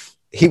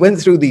he went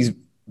through these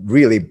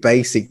really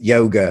basic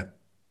yoga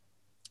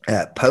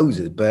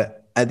poses.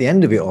 But at the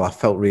end of it all, I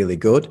felt really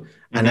good.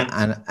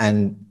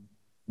 And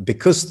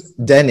because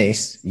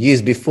Dennis,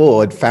 years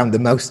before, had found the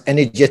most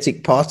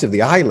energetic part of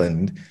the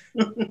island,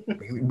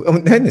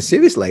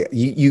 seriously,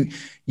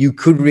 you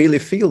could really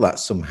feel that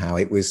somehow.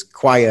 It was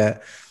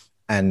quiet,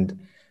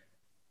 and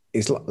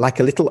it's like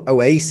a little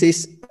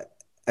oasis.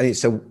 And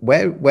it's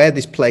where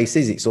this place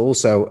is, it's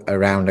also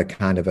around a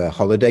kind of a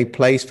holiday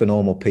place for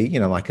normal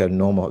people, like a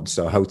normal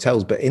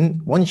hotels. But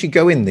once you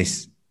go in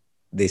this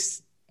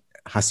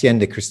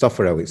Hacienda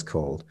Cristoforo, it's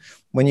called.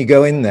 When you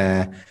go in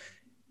there,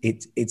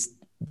 it's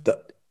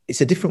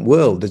a different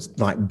world. There's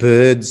like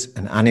birds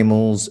and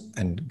animals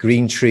and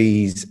green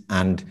trees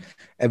and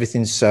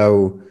everything.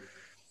 So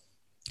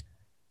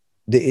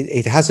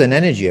it has an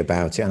energy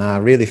about it, and I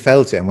really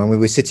felt it. And when we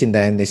were sitting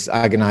there in this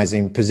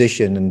agonizing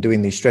position and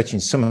doing these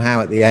stretching,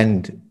 somehow at the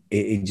end,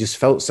 it just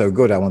felt so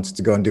good. I wanted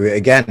to go and do it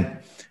again.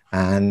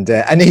 And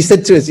he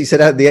said to us, he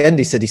said at the end,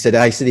 he said,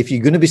 if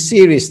you're going to be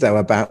serious though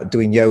about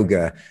doing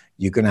yoga,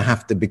 you're going to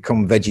have to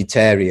become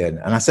vegetarian.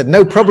 And I said,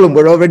 no problem,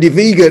 we're already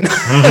vegan.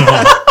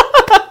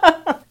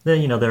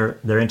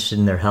 they're interested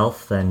in their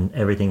health and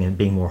everything and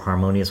being more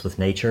harmonious with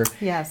nature.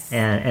 Yes.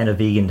 And a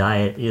vegan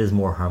diet is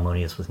more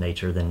harmonious with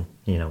nature than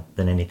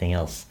anything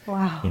else.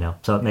 Wow.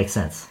 So it makes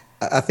sense.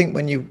 I think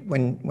when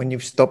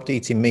you've stopped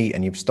eating meat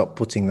and you've stopped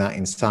putting that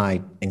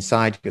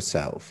inside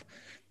yourself.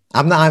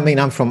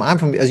 I'm from,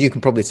 as you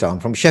can probably tell, I'm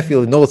from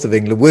Sheffield, north of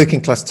England,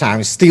 working class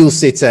town, steel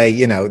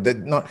city,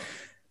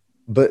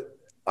 but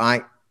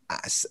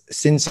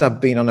since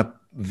I've been on a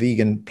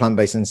vegan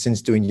plant-based and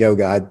since doing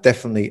yoga, I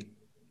definitely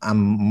am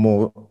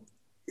more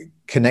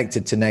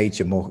connected to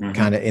nature, more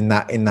kind of in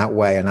that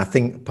way. And I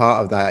think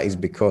part of that is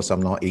because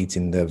I'm not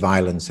eating the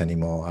violence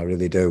anymore. I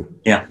really do.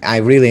 Yeah. I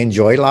really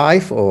enjoy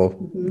life, or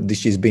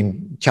this has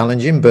been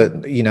challenging, but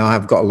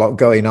I've got a lot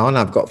going on.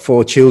 I've got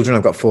 4 children.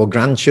 I've got 4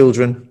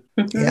 grandchildren.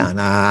 Yeah.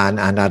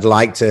 And I'd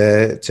like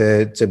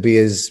to be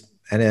as,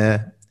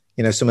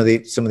 some of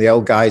the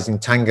old guys in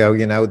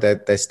tango,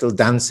 they're still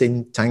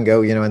dancing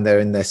tango, and they're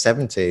in their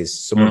 70s,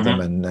 some of them,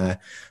 and,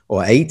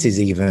 or 80s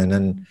even.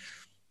 And,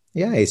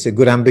 yeah, it's a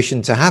good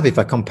ambition to have. If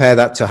I compare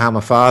that to how my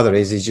father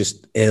is, he's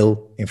just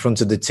ill in front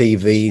of the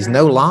TV. He's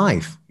no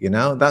life,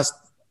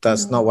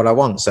 that's not what I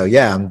want. So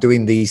yeah, I'm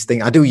doing these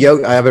things. I do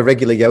yoga. I have a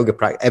regular yoga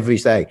practice every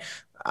day.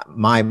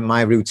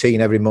 My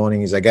routine every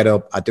morning is I get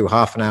up, I do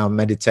half an hour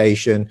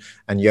meditation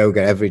and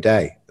yoga every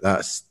day.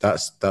 That's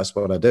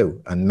what I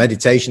do. And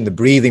meditation, the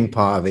breathing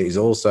part of it is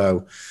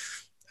also,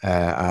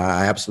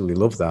 I absolutely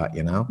love that,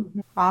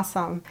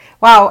 Awesome.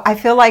 Wow. I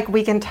feel like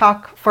we can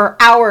talk for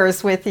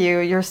hours with you.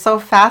 You're so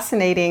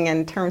fascinating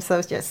in terms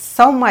of just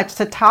so much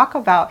to talk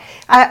about.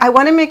 I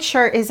want to make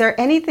sure, is there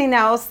anything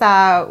else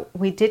that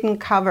we didn't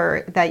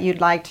cover that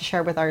you'd like to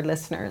share with our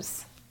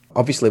listeners?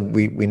 Obviously,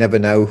 we never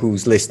know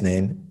who's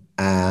listening.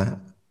 I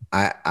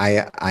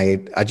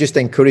just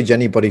encourage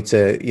anybody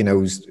to,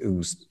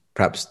 who's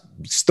perhaps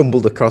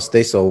stumbled across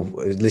this or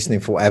is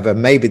listening for whatever,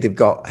 maybe they've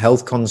got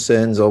health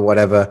concerns or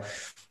whatever,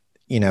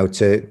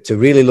 to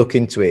really look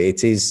into it.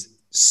 It is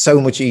so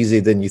much easier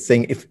than you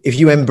think. If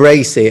you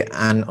embrace it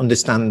and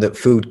understand that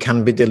food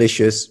can be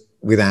delicious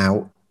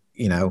without,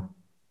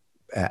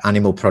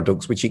 animal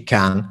products, which it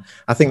can.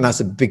 I think that's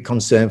a big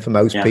concern for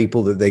most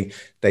people, that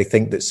they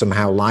think that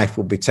somehow life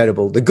will be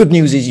terrible. The good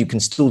news is you can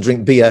still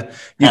drink beer,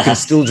 you can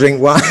still drink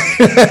wine.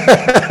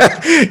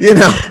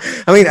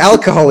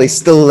 Alcohol is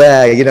still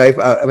there.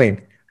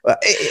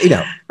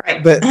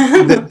 Right. But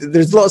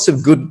there's lots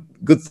of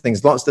good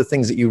things. Lots of the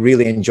things that you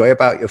really enjoy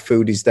about your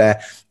food is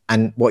there.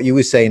 And what you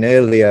were saying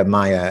earlier,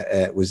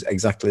 Maya, was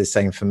exactly the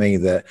same for me.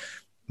 That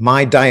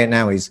my diet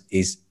now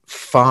is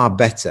far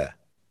better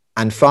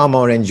and far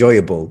more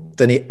enjoyable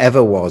than it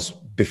ever was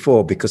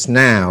before, because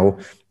now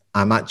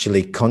I'm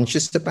actually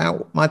conscious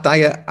about my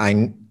diet.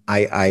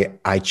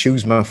 I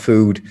choose my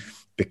food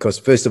because,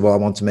 first of all, I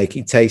want to make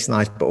it taste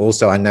nice, but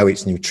also I know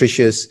it's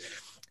nutritious.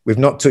 We've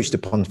not touched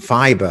upon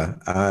fiber.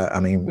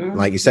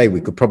 Like you say,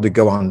 we could probably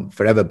go on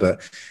forever, but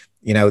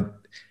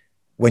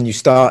when you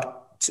start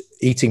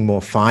eating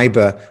more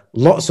fiber,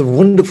 lots of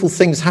wonderful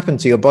things happen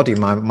to your body.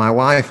 My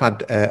wife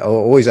had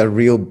always had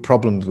real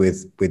problems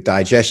with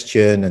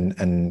digestion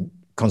and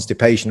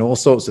constipation, all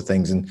sorts of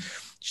things. And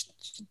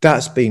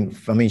that's been,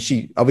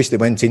 she obviously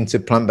went into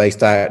plant-based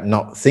diet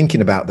not thinking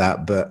about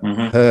that, but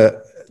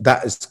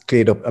that has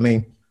cleared up.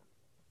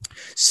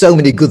 So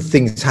many good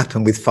things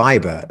happen with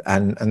fiber,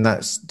 and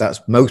that's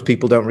most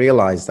people don't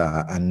realize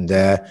that. And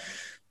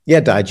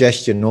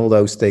digestion, all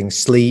those things,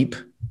 sleep.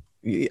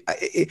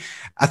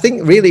 I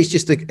think really it's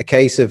just a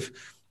case of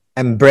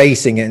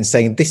embracing it and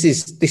saying, this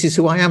is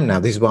who I am now.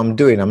 This is what I'm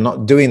doing. I'm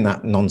not doing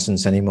that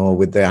nonsense anymore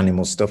with the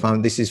animal stuff.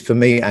 This is for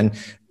me. And,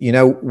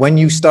 when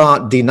you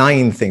start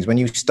denying things, when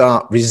you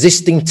start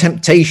resisting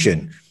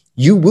temptation,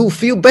 you will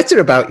feel better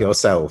about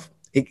yourself.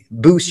 It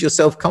boosts your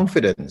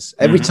self-confidence.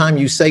 Every time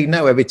you say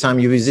no, every time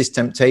you resist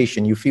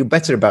temptation, you feel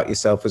better about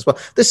yourself as well.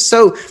 There's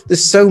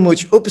so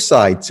much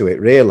upside to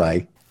it,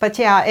 really. But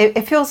yeah,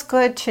 it feels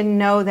good to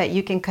know that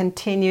you can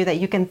continue, that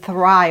you can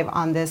thrive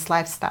on this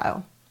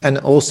lifestyle. And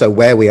also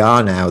where we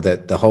are now,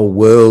 that the whole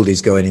world is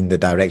going in the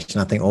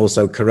direction. I think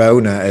also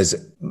Corona has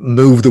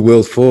moved the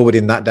world forward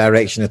in that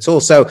direction at all.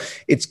 So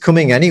it's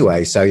coming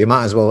anyway. So you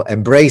might as well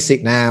embrace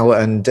it now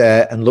and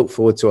look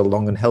forward to a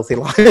long and healthy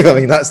life.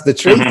 That's the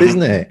truth,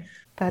 isn't it?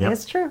 That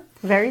is true.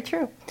 Very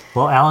true.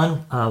 Well,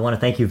 Alan, I want to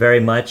thank you very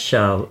much.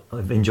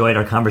 I've enjoyed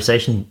our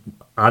conversation.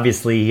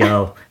 Obviously,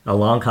 a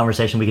long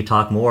conversation. We could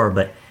talk more,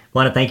 but I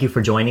want to thank you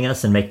for joining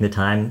us and making the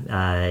time,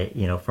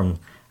 from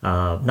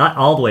not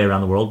all the way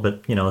around the world,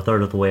 but, a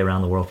third of the way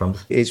around the world from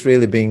us. It's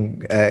really been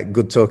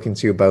good talking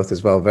to you both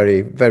as well.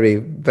 Very, very,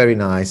 very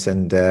nice.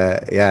 And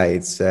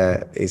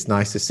it's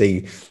nice to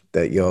see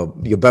that you're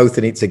both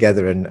in it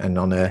together and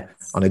on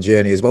a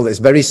journey as well. It's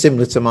very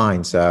similar to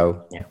mine.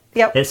 So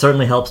Yep. It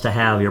certainly helps to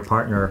have your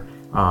partner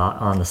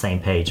on the same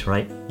page,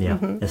 right? Yeah.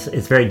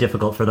 It's very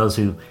difficult for those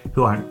who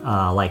aren't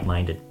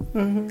like-minded.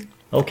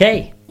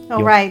 Okay.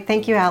 All right.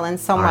 Thank you, Alan,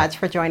 so much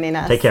for joining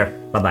us. Take care.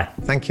 Bye-bye.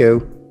 Thank you.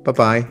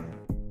 Bye-bye.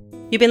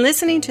 You've been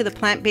listening to the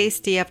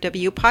Plant-Based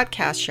DFW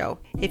podcast show.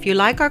 If you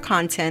like our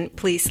content,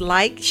 please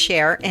like,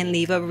 share, and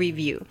leave a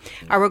review.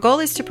 Our goal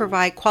is to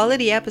provide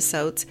quality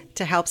episodes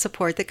to help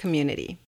support the community.